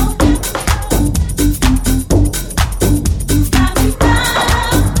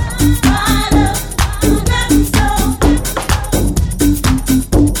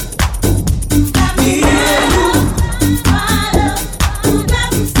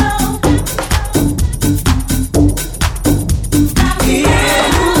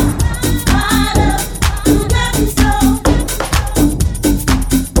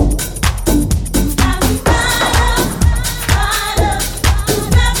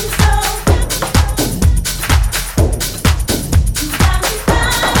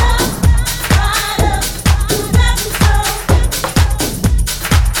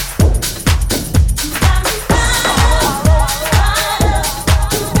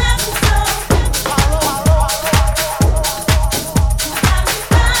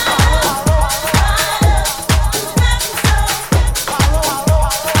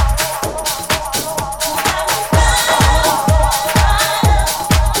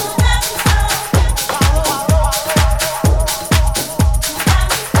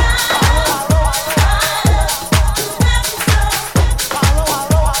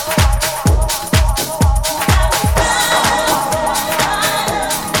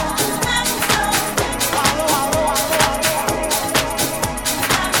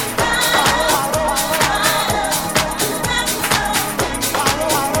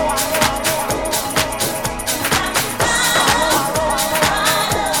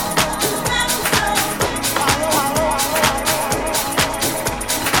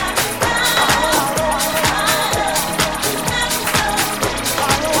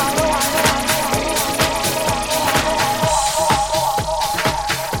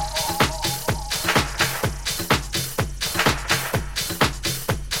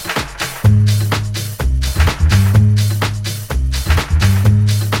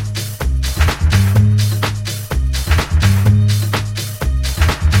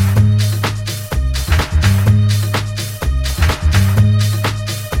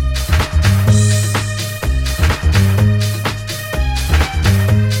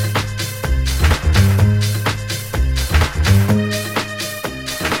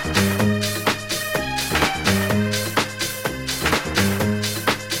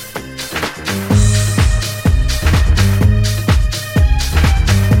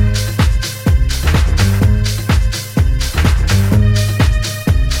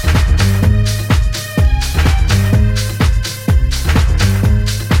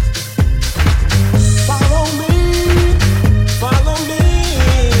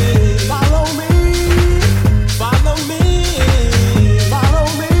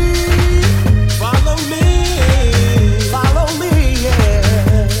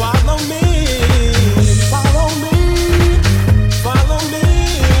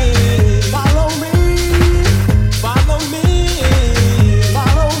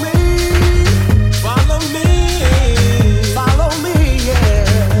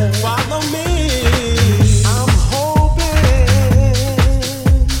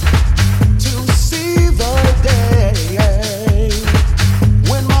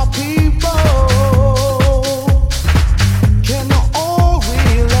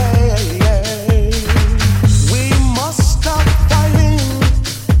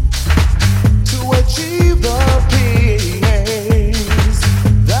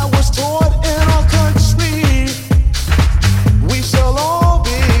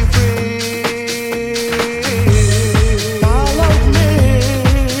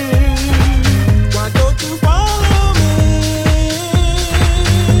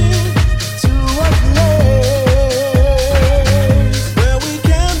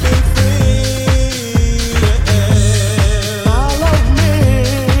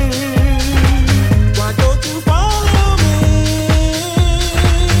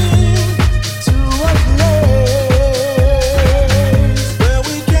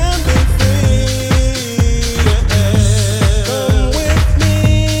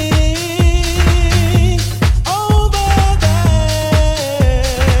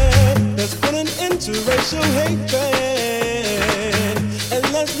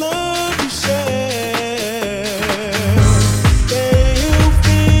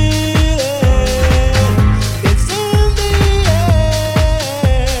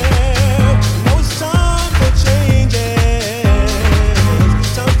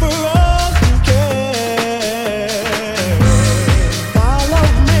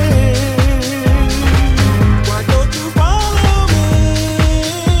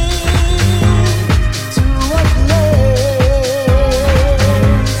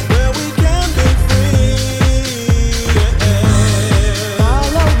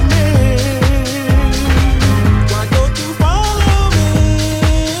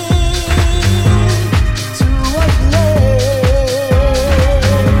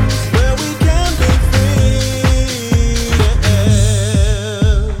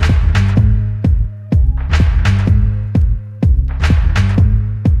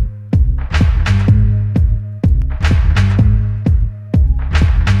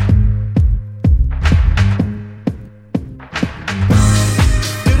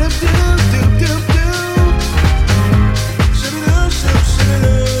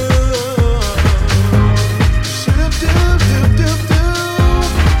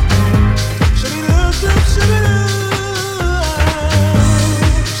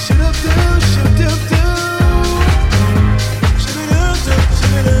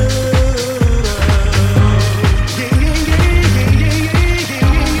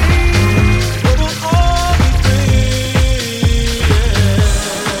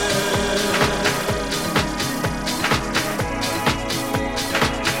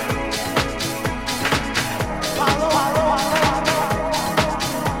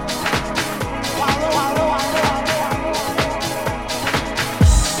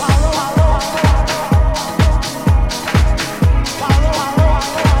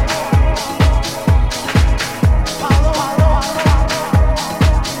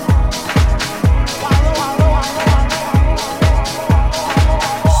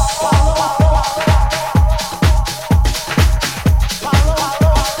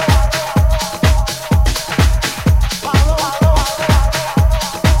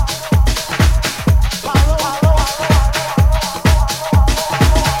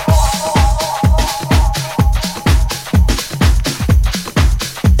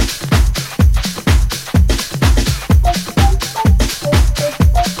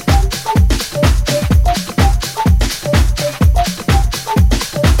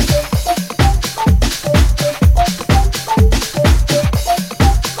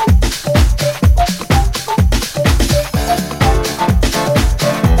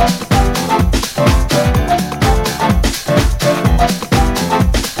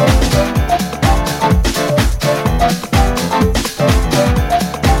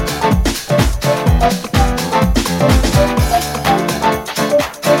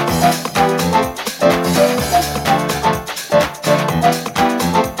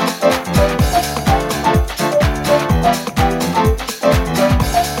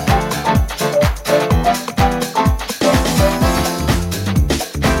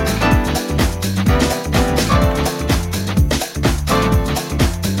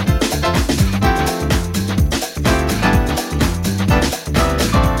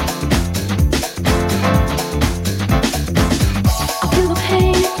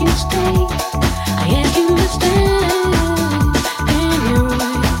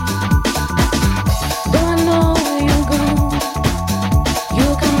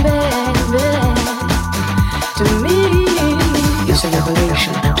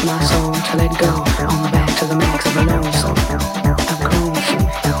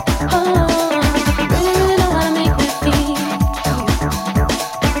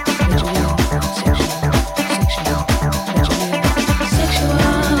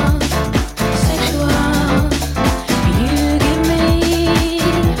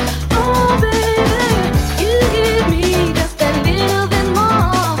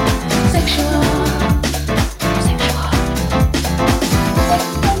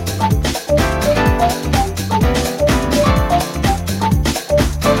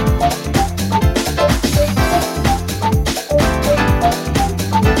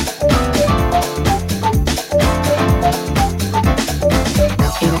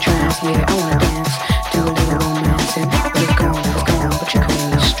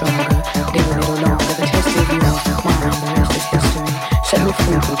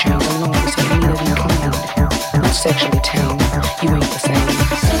 Self-critical child alone is immediately clean. Not sexually tamed, you ain't the same.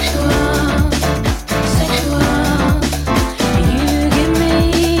 Sexual, sexual, you give me,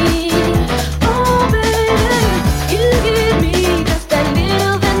 oh baby, you give me just that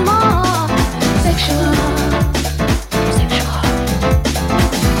little bit more. Sexual, sexual,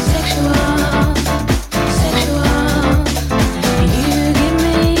 sexual, sexual, you give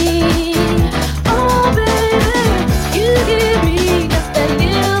me, oh baby, you give me just that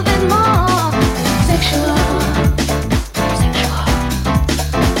little bit more. Sexual, sexual.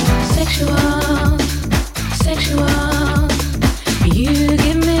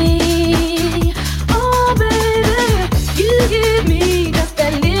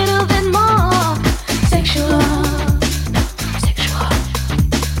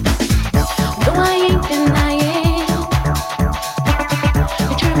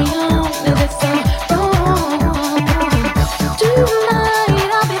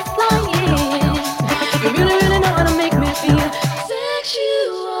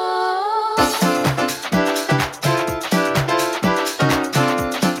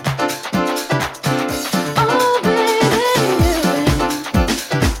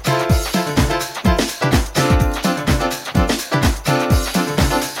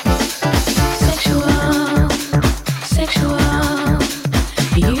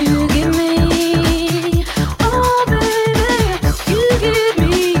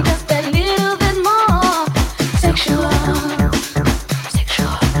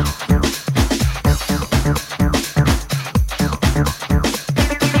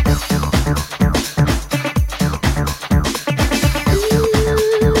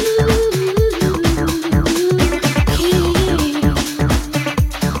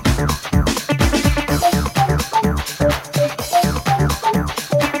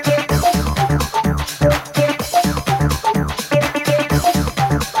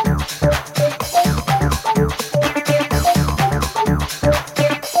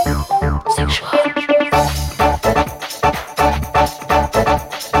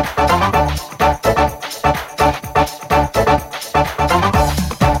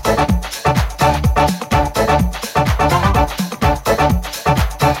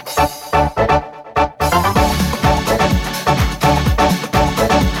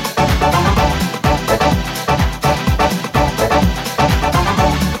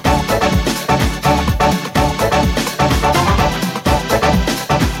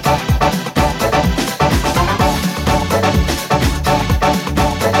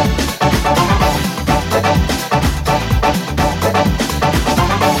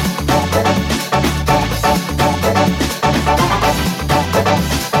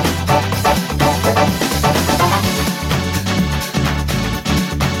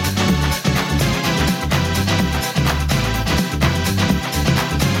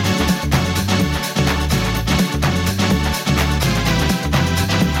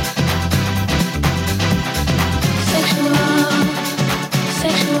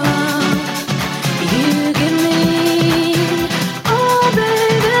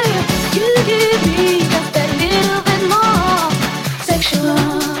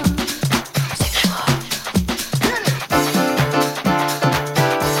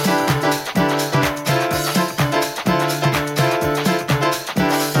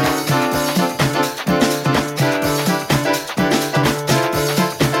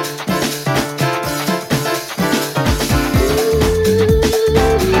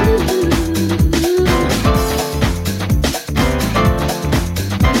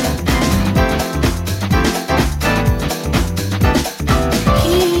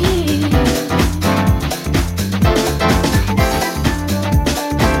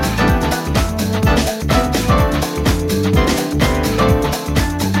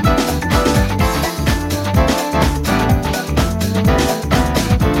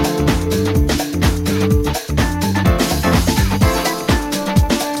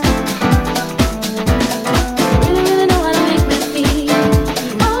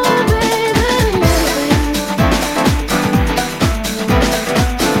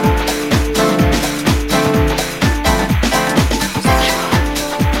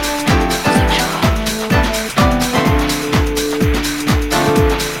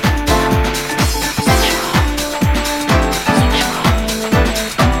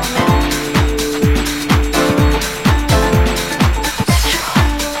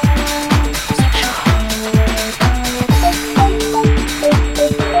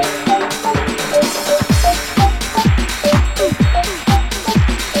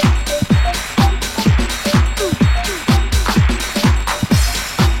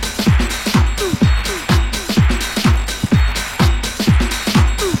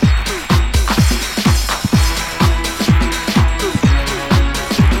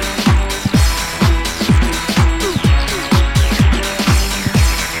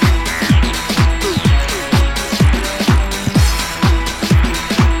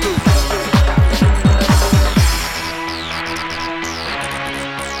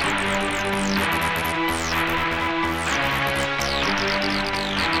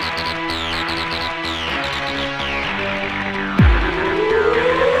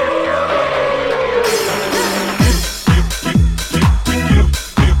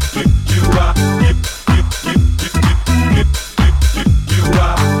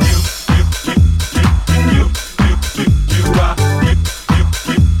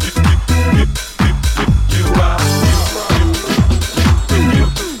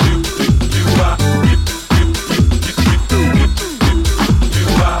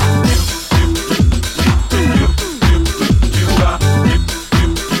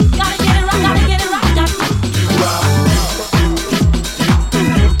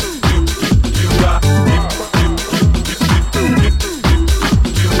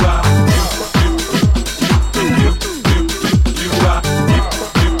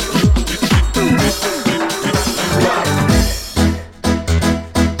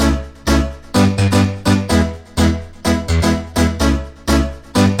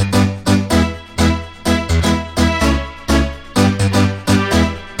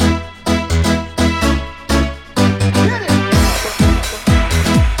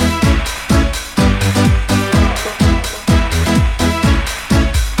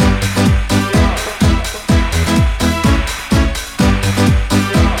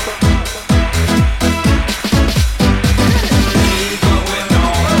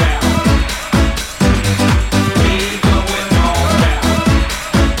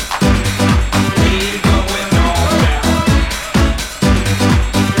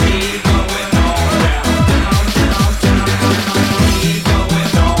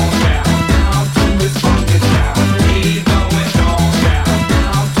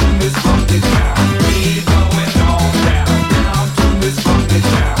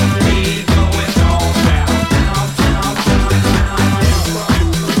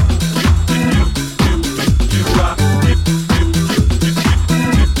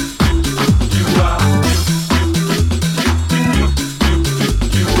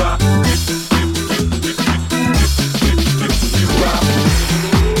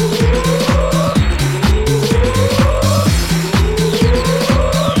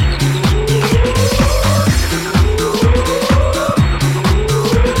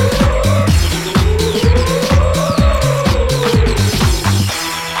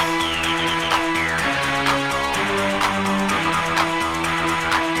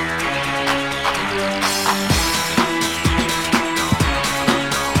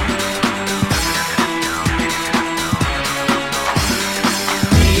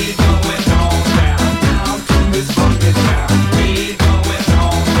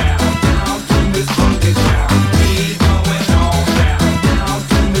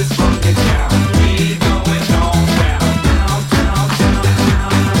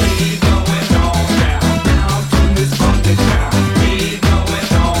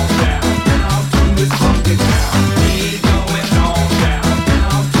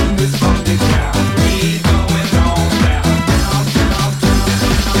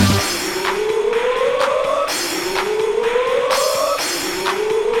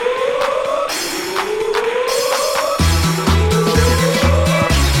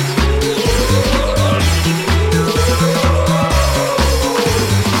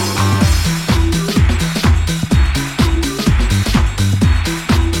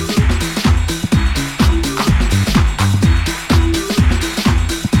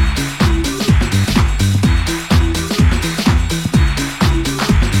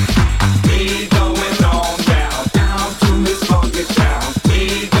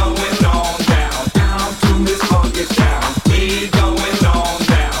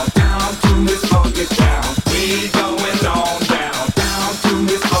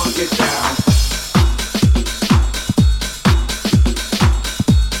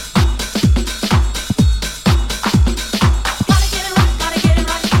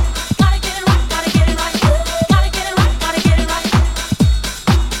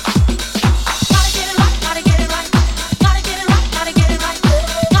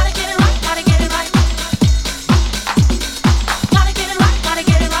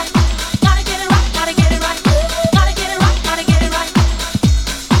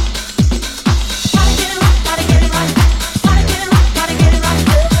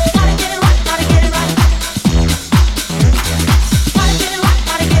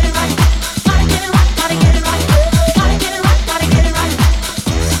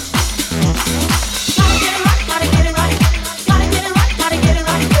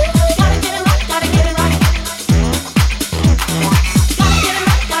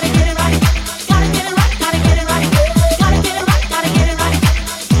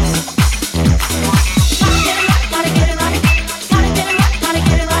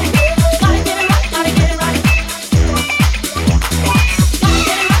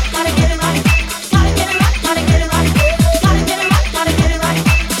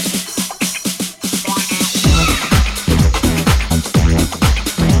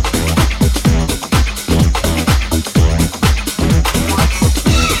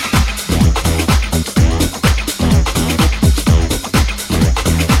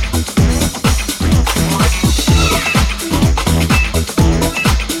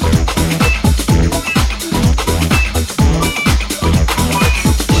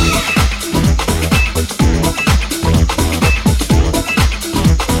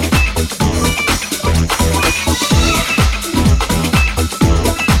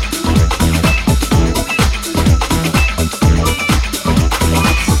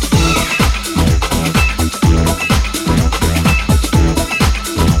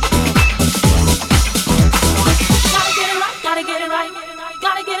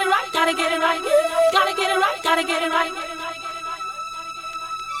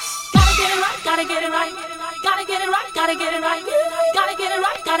 gotta get it right, gotta get it right, gotta get it right, gotta get it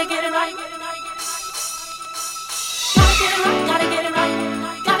right, gotta get it right, gotta get it right.